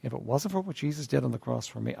 If it wasn't for what Jesus did on the cross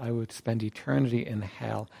for me, I would spend eternity in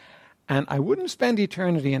hell. And I wouldn't spend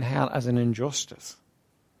eternity in hell as an injustice.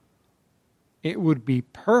 It would be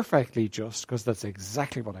perfectly just because that's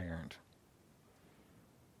exactly what I earned.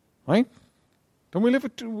 Right? Don't we live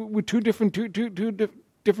with two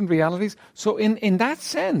different realities? So in that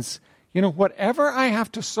sense, you know, whatever I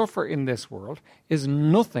have to suffer in this world is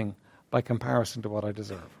nothing by comparison to what I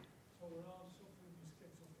deserve. So we're all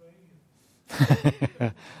suffering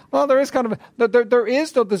schizophrenia. Well, there is kind of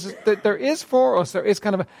there is for us, there is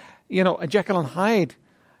kind of a Jekyll and Hyde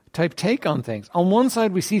type take on things. On one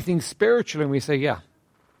side, we see things spiritually and we say, yeah,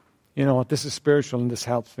 you know what, this is spiritual and this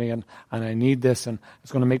helps me and I need this and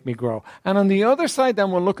it's going to make me grow. And on the other side,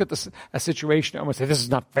 then we'll look at a situation and we'll say, this is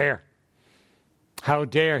not fair. How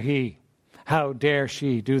dare he? How dare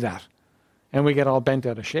she do that? And we get all bent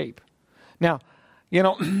out of shape. Now, you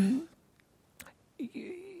know,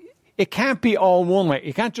 it can't be all one way.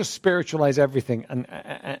 You can't just spiritualize everything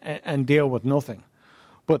and deal with nothing.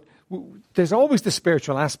 But there's always the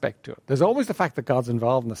spiritual aspect to it. There's always the fact that God's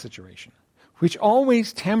involved in the situation, which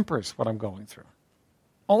always tempers what I'm going through.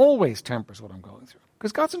 Always tempers what I'm going through.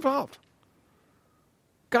 Because God's involved.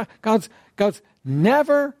 God's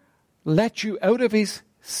never let you out of his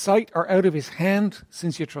sight or out of his hand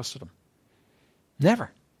since you trusted him. Never.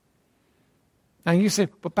 And you say,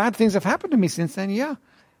 but bad things have happened to me since then. Yeah.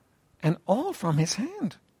 And all from his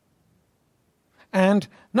hand. And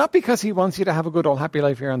not because he wants you to have a good old happy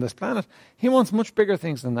life here on this planet. He wants much bigger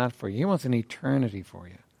things than that for you. He wants an eternity for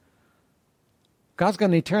you. God's got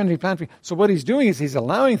an eternity plan for you. So what he's doing is he's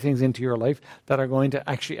allowing things into your life that are going to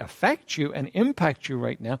actually affect you and impact you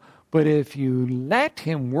right now. But if you let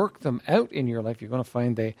him work them out in your life, you're going to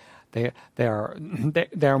find they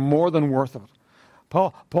are more than worth it.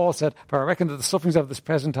 Paul said, for I reckon that the sufferings of this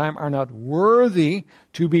present time are not worthy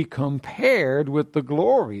to be compared with the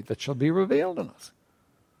glory that shall be revealed in us.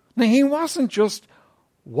 Now, he wasn't just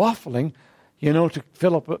waffling, to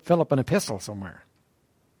fill up an epistle somewhere.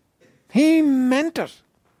 He meant it.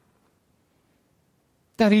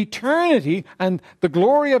 That eternity and the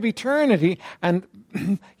glory of eternity and,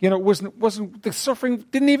 wasn't the suffering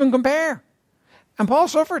didn't even compare. And Paul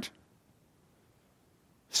suffered.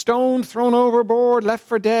 Stoned, thrown overboard, left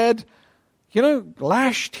for dead,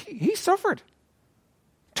 lashed. He suffered.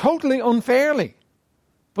 Totally unfairly.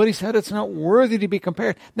 But he said it's not worthy to be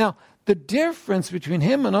compared. Now, the difference between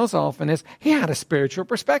him and us often is he had a spiritual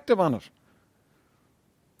perspective on it.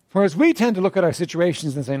 Whereas we tend to look at our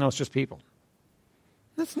situations and say, no, it's just people.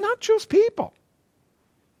 It's not just people.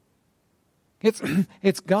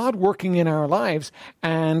 It's God working in our lives,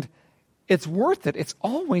 and it's worth it. It's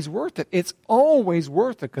always worth it. It's always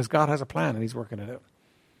worth it because God has a plan and he's working it out.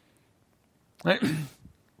 Right?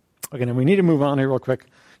 Okay, now we need to move on here real quick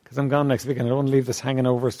because I'm gone next week and I don't want to leave this hanging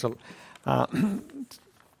over us till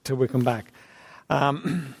we come back.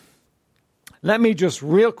 Let me just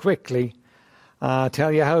real quickly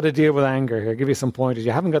tell you how to deal with anger here. I'll give you some pointers.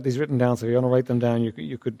 You haven't got these written down, so if you want to write them down,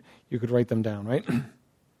 you could write them down, right?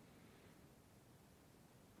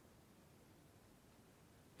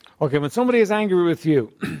 Okay, when somebody is angry with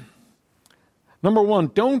you, number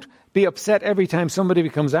one, don't be upset every time somebody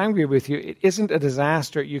becomes angry with you. It isn't a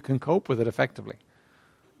disaster. You can cope with it effectively.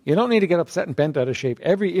 You don't need to get upset and bent out of shape.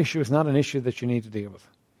 Every issue is not an issue that you need to deal with.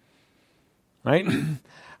 Right?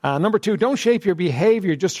 Number two, don't shape your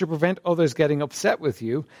behavior just to prevent others getting upset with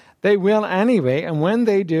you. They will anyway, and when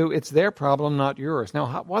they do, it's their problem, not yours.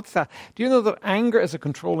 Now, what's that? Do you know that anger is a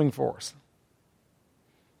controlling force?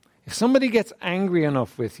 If somebody gets angry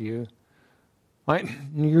enough with you, right,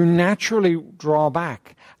 you naturally draw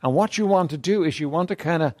back. And what you want to do is you want to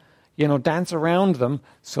kind of, dance around them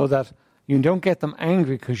so that you don't get them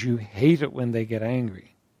angry because you hate it when they get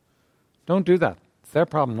angry. Don't do that. It's their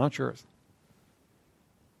problem, not yours.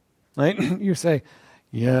 Right? You say,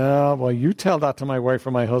 yeah, well, you tell that to my wife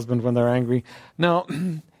or my husband when they're angry. No,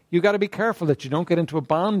 you got to be careful that you don't get into a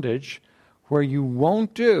bondage where you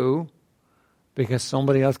won't do because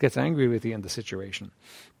somebody else gets angry with you in the situation.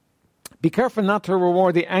 Be careful not to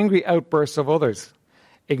reward the angry outbursts of others.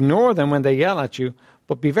 Ignore them when they yell at you,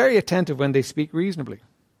 but be very attentive when they speak reasonably.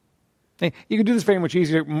 You can do this very much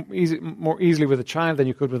more easily with a child than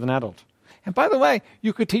you could with an adult. And by the way,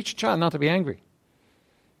 you could teach a child not to be angry.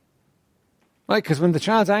 Right? Because when the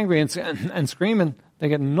child's angry and screaming, they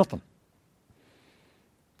get nothing.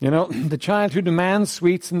 The child who demands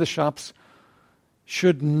sweets in the shops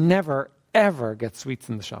should never, ever get sweets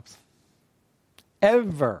in the shops.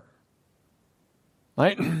 Ever.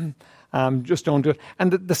 Right? Just don't do it.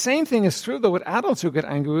 And the same thing is true, though, with adults who get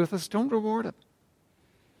angry with us. Don't reward it.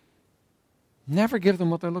 Never give them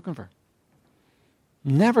what they're looking for.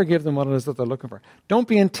 Never give them what it is that they're looking for. Don't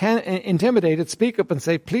be intimidated. Speak up and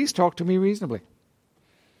say, please talk to me reasonably.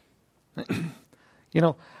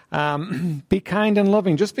 Be kind and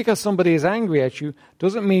loving. Just because somebody is angry at you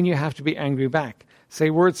doesn't mean you have to be angry back. Say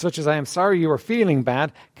words such as, I am sorry you are feeling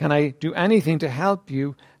bad. Can I do anything to help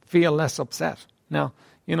you feel less upset? Now,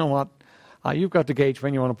 you know what? You've got to gauge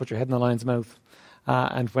when you want to put your head in the lion's mouth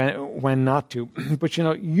and when not to. But,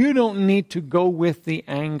 you don't need to go with the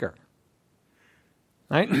anger.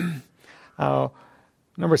 Right?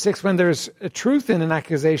 Number 6, when there's a truth in an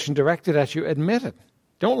accusation directed at you, admit it.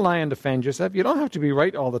 Don't lie and defend yourself. You don't have to be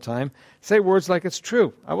right all the time. Say words like it's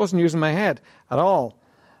true. I wasn't using my head at all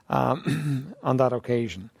on that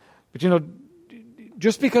occasion. But,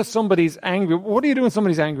 just because somebody's angry, what do you do when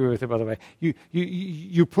somebody's angry with you, by the way?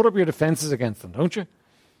 You put up your defenses against them, don't you?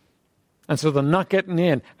 And so they're not getting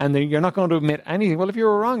in, and you're not going to admit anything. Well, if you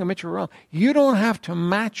were wrong, admit you were wrong. You don't have to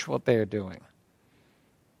match what they're doing.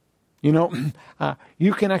 You know,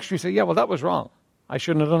 you can actually say, yeah, well, that was wrong. I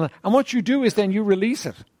shouldn't have done it. And what you do is then you release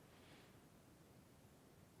it.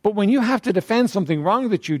 But when you have to defend something wrong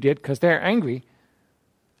that you did because they're angry,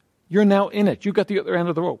 you're now in it. You got the other end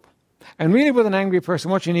of the rope. And really with an angry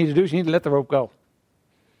person, what you need to do is you need to let the rope go.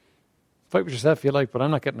 Fight with yourself if you like, but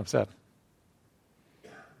I'm not getting upset.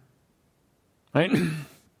 Right?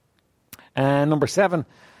 And number 7,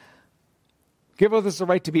 give others the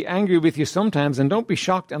right to be angry with you sometimes, and don't be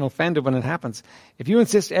shocked and offended when it happens. If you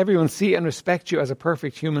insist everyone see and respect you as a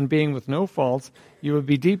perfect human being with no faults, you will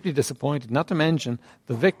be deeply disappointed, not to mention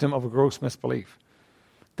the victim of a gross misbelief.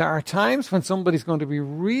 There are times when somebody's going to be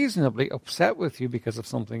reasonably upset with you because of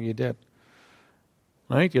something you did.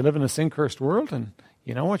 Right? You live in a sin-cursed world, and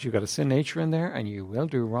you know what? You've got a sin nature in there, and you will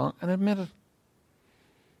do wrong, and admit it.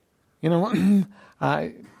 You know what?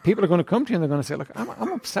 People are going to come to you and they're going to say, look,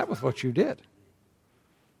 I'm upset with what you did.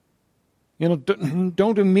 You know,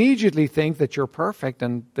 don't immediately think that you're perfect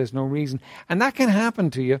and there's no reason. And that can happen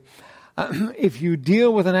to you. If you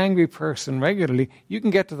deal with an angry person regularly, you can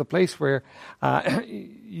get to the place where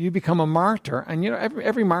you become a martyr. And, you know,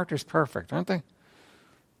 every martyr is perfect, aren't they?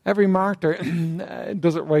 Every martyr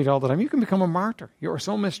does it right all the time. You can become a martyr. You are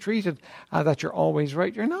so mistreated that you're always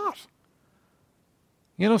right. You're not.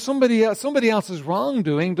 You know, somebody else's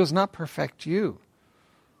wrongdoing does not perfect you.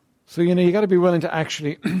 So, you know, you got to be willing to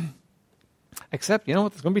actually accept, you know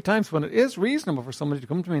what, there's going to be times when it is reasonable for somebody to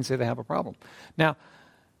come to me and say they have a problem. Now,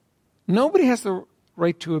 nobody has the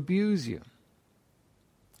right to abuse you.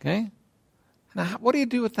 Okay? Now, what do you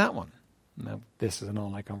do with that one? Now, this is an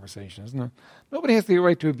all-night conversation, isn't it? Nobody has the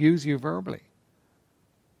right to abuse you verbally.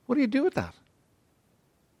 What do you do with that?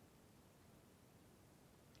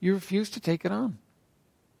 You refuse to take it on.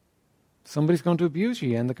 Somebody's going to abuse you,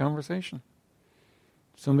 you end the conversation.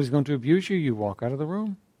 Somebody's going to abuse you, you walk out of the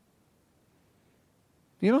room.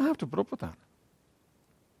 You don't have to put up with that.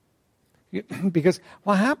 Because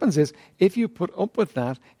what happens is, if you put up with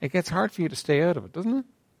that, it gets hard for you to stay out of it, doesn't it?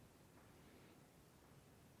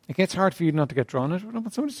 It gets hard for you not to get drawn into it.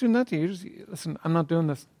 When somebody's doing that to you, just, listen, I'm not doing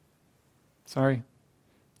this. Sorry.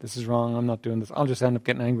 This is wrong, I'm not doing this. I'll just end up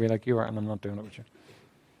getting angry like you are, and I'm not doing it with you.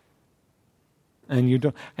 And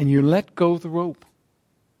you let go of the rope.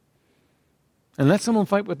 And let someone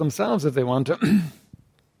fight with themselves if they want to.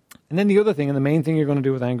 And then the other thing, and the main thing you're going to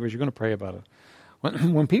do with anger is you're going to pray about it.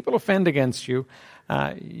 When people offend against you,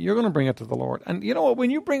 you're going to bring it to the Lord. And you know what? When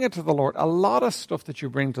you bring it to the Lord, a lot of stuff that you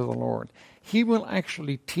bring to the Lord, He will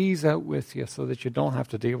actually tease out with you so that you don't have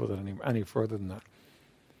to deal with it any further than that.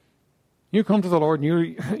 You come to the Lord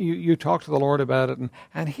and you talk to the Lord about it,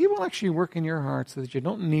 and He will actually work in your heart so that you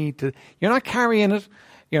don't need to, you're not carrying it,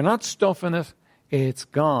 you're not stuffing it, it's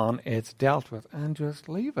gone, it's dealt with, and just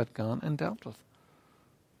leave it gone and dealt with.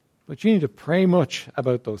 But you need to pray much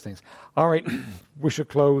about those things. All right, we should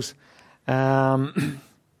close. One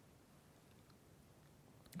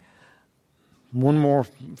more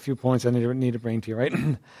few points I need to bring to you,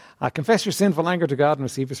 right? Confess your sinful anger to God and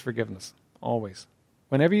receive His forgiveness, always.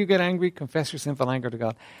 Whenever you get angry, confess your sinful anger to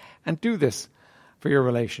God. And do this for your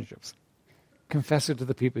relationships. Confess it to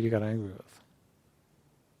the people you got angry with.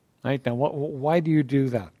 Right? Now, why do you do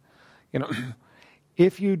that? You know,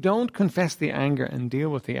 if you don't confess the anger and deal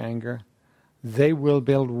with the anger, they will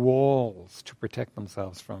build walls to protect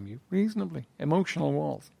themselves from you, reasonably. Emotional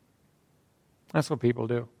walls. That's what people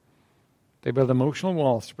do. They build emotional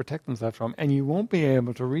walls to protect themselves from, and you won't be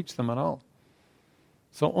able to reach them at all.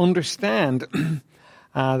 So understand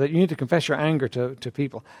that you need to confess your anger to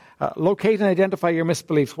people. Locate and identify your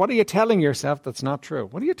misbeliefs. What are you telling yourself that's not true?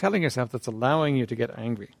 What are you telling yourself that's allowing you to get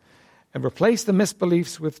angry? And replace the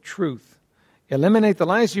misbeliefs with truth. Eliminate the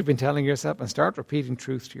lies you've been telling yourself and start repeating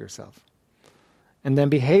truth to yourself. And then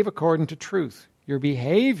behave according to truth. Your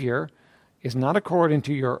behavior is not according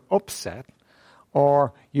to your upset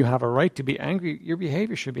or you have a right to be angry. Your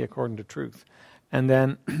behavior should be according to truth. And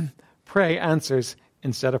then pray answers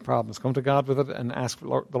instead of problems. Come to God with it and ask the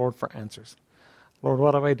Lord for answers. Lord,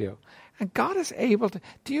 what do I do? And God is able to...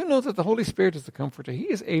 Do you know that the Holy Spirit is the comforter?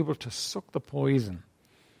 He is able to suck the poison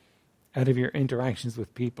out of your interactions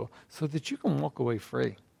with people so that you can walk away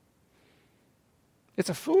free. It's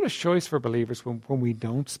a foolish choice for believers when we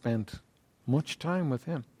don't spend much time with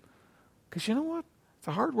Him. Because you know what? It's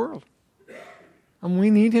a hard world. And we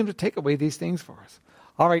need Him to take away these things for us.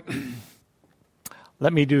 All right.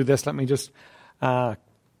 Let me do this. Let me just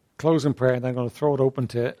close in prayer, and I'm going to throw it open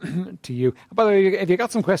to you. By the way, if you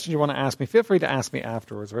got some questions you want to ask me, feel free to ask me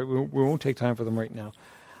afterwards. Right? We won't take time for them right now.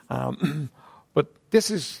 But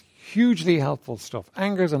this is hugely helpful stuff.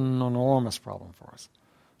 Anger is an enormous problem for us.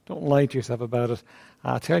 Don't lie to yourself about it.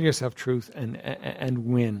 Tell yourself truth and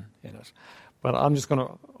win in it. But I'm just going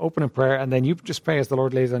to open in prayer, and then you just pray as the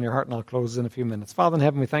Lord lays on your heart, and I'll close in a few minutes. Father in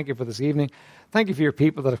heaven, we thank you for this evening. Thank you for your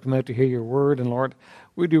people that have come out to hear your word. And Lord,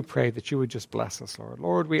 we do pray that you would just bless us, Lord.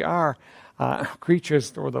 Lord, we are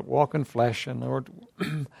creatures, Lord, that walk in flesh. And Lord,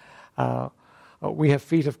 we have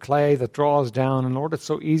feet of clay that draw us down. And Lord, it's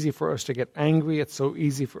so easy for us to get angry. It's so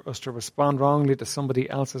easy for us to respond wrongly to somebody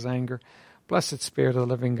else's anger. Blessed Spirit of the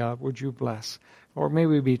living God, would you bless? Lord, may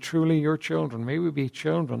we be truly your children. May we be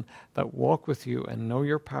children that walk with you and know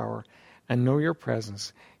your power and know your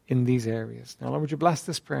presence in these areas. Now, Lord, would you bless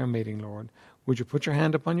this prayer meeting, Lord? Would you put your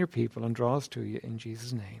hand upon your people and draw us to you in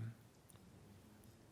Jesus' name?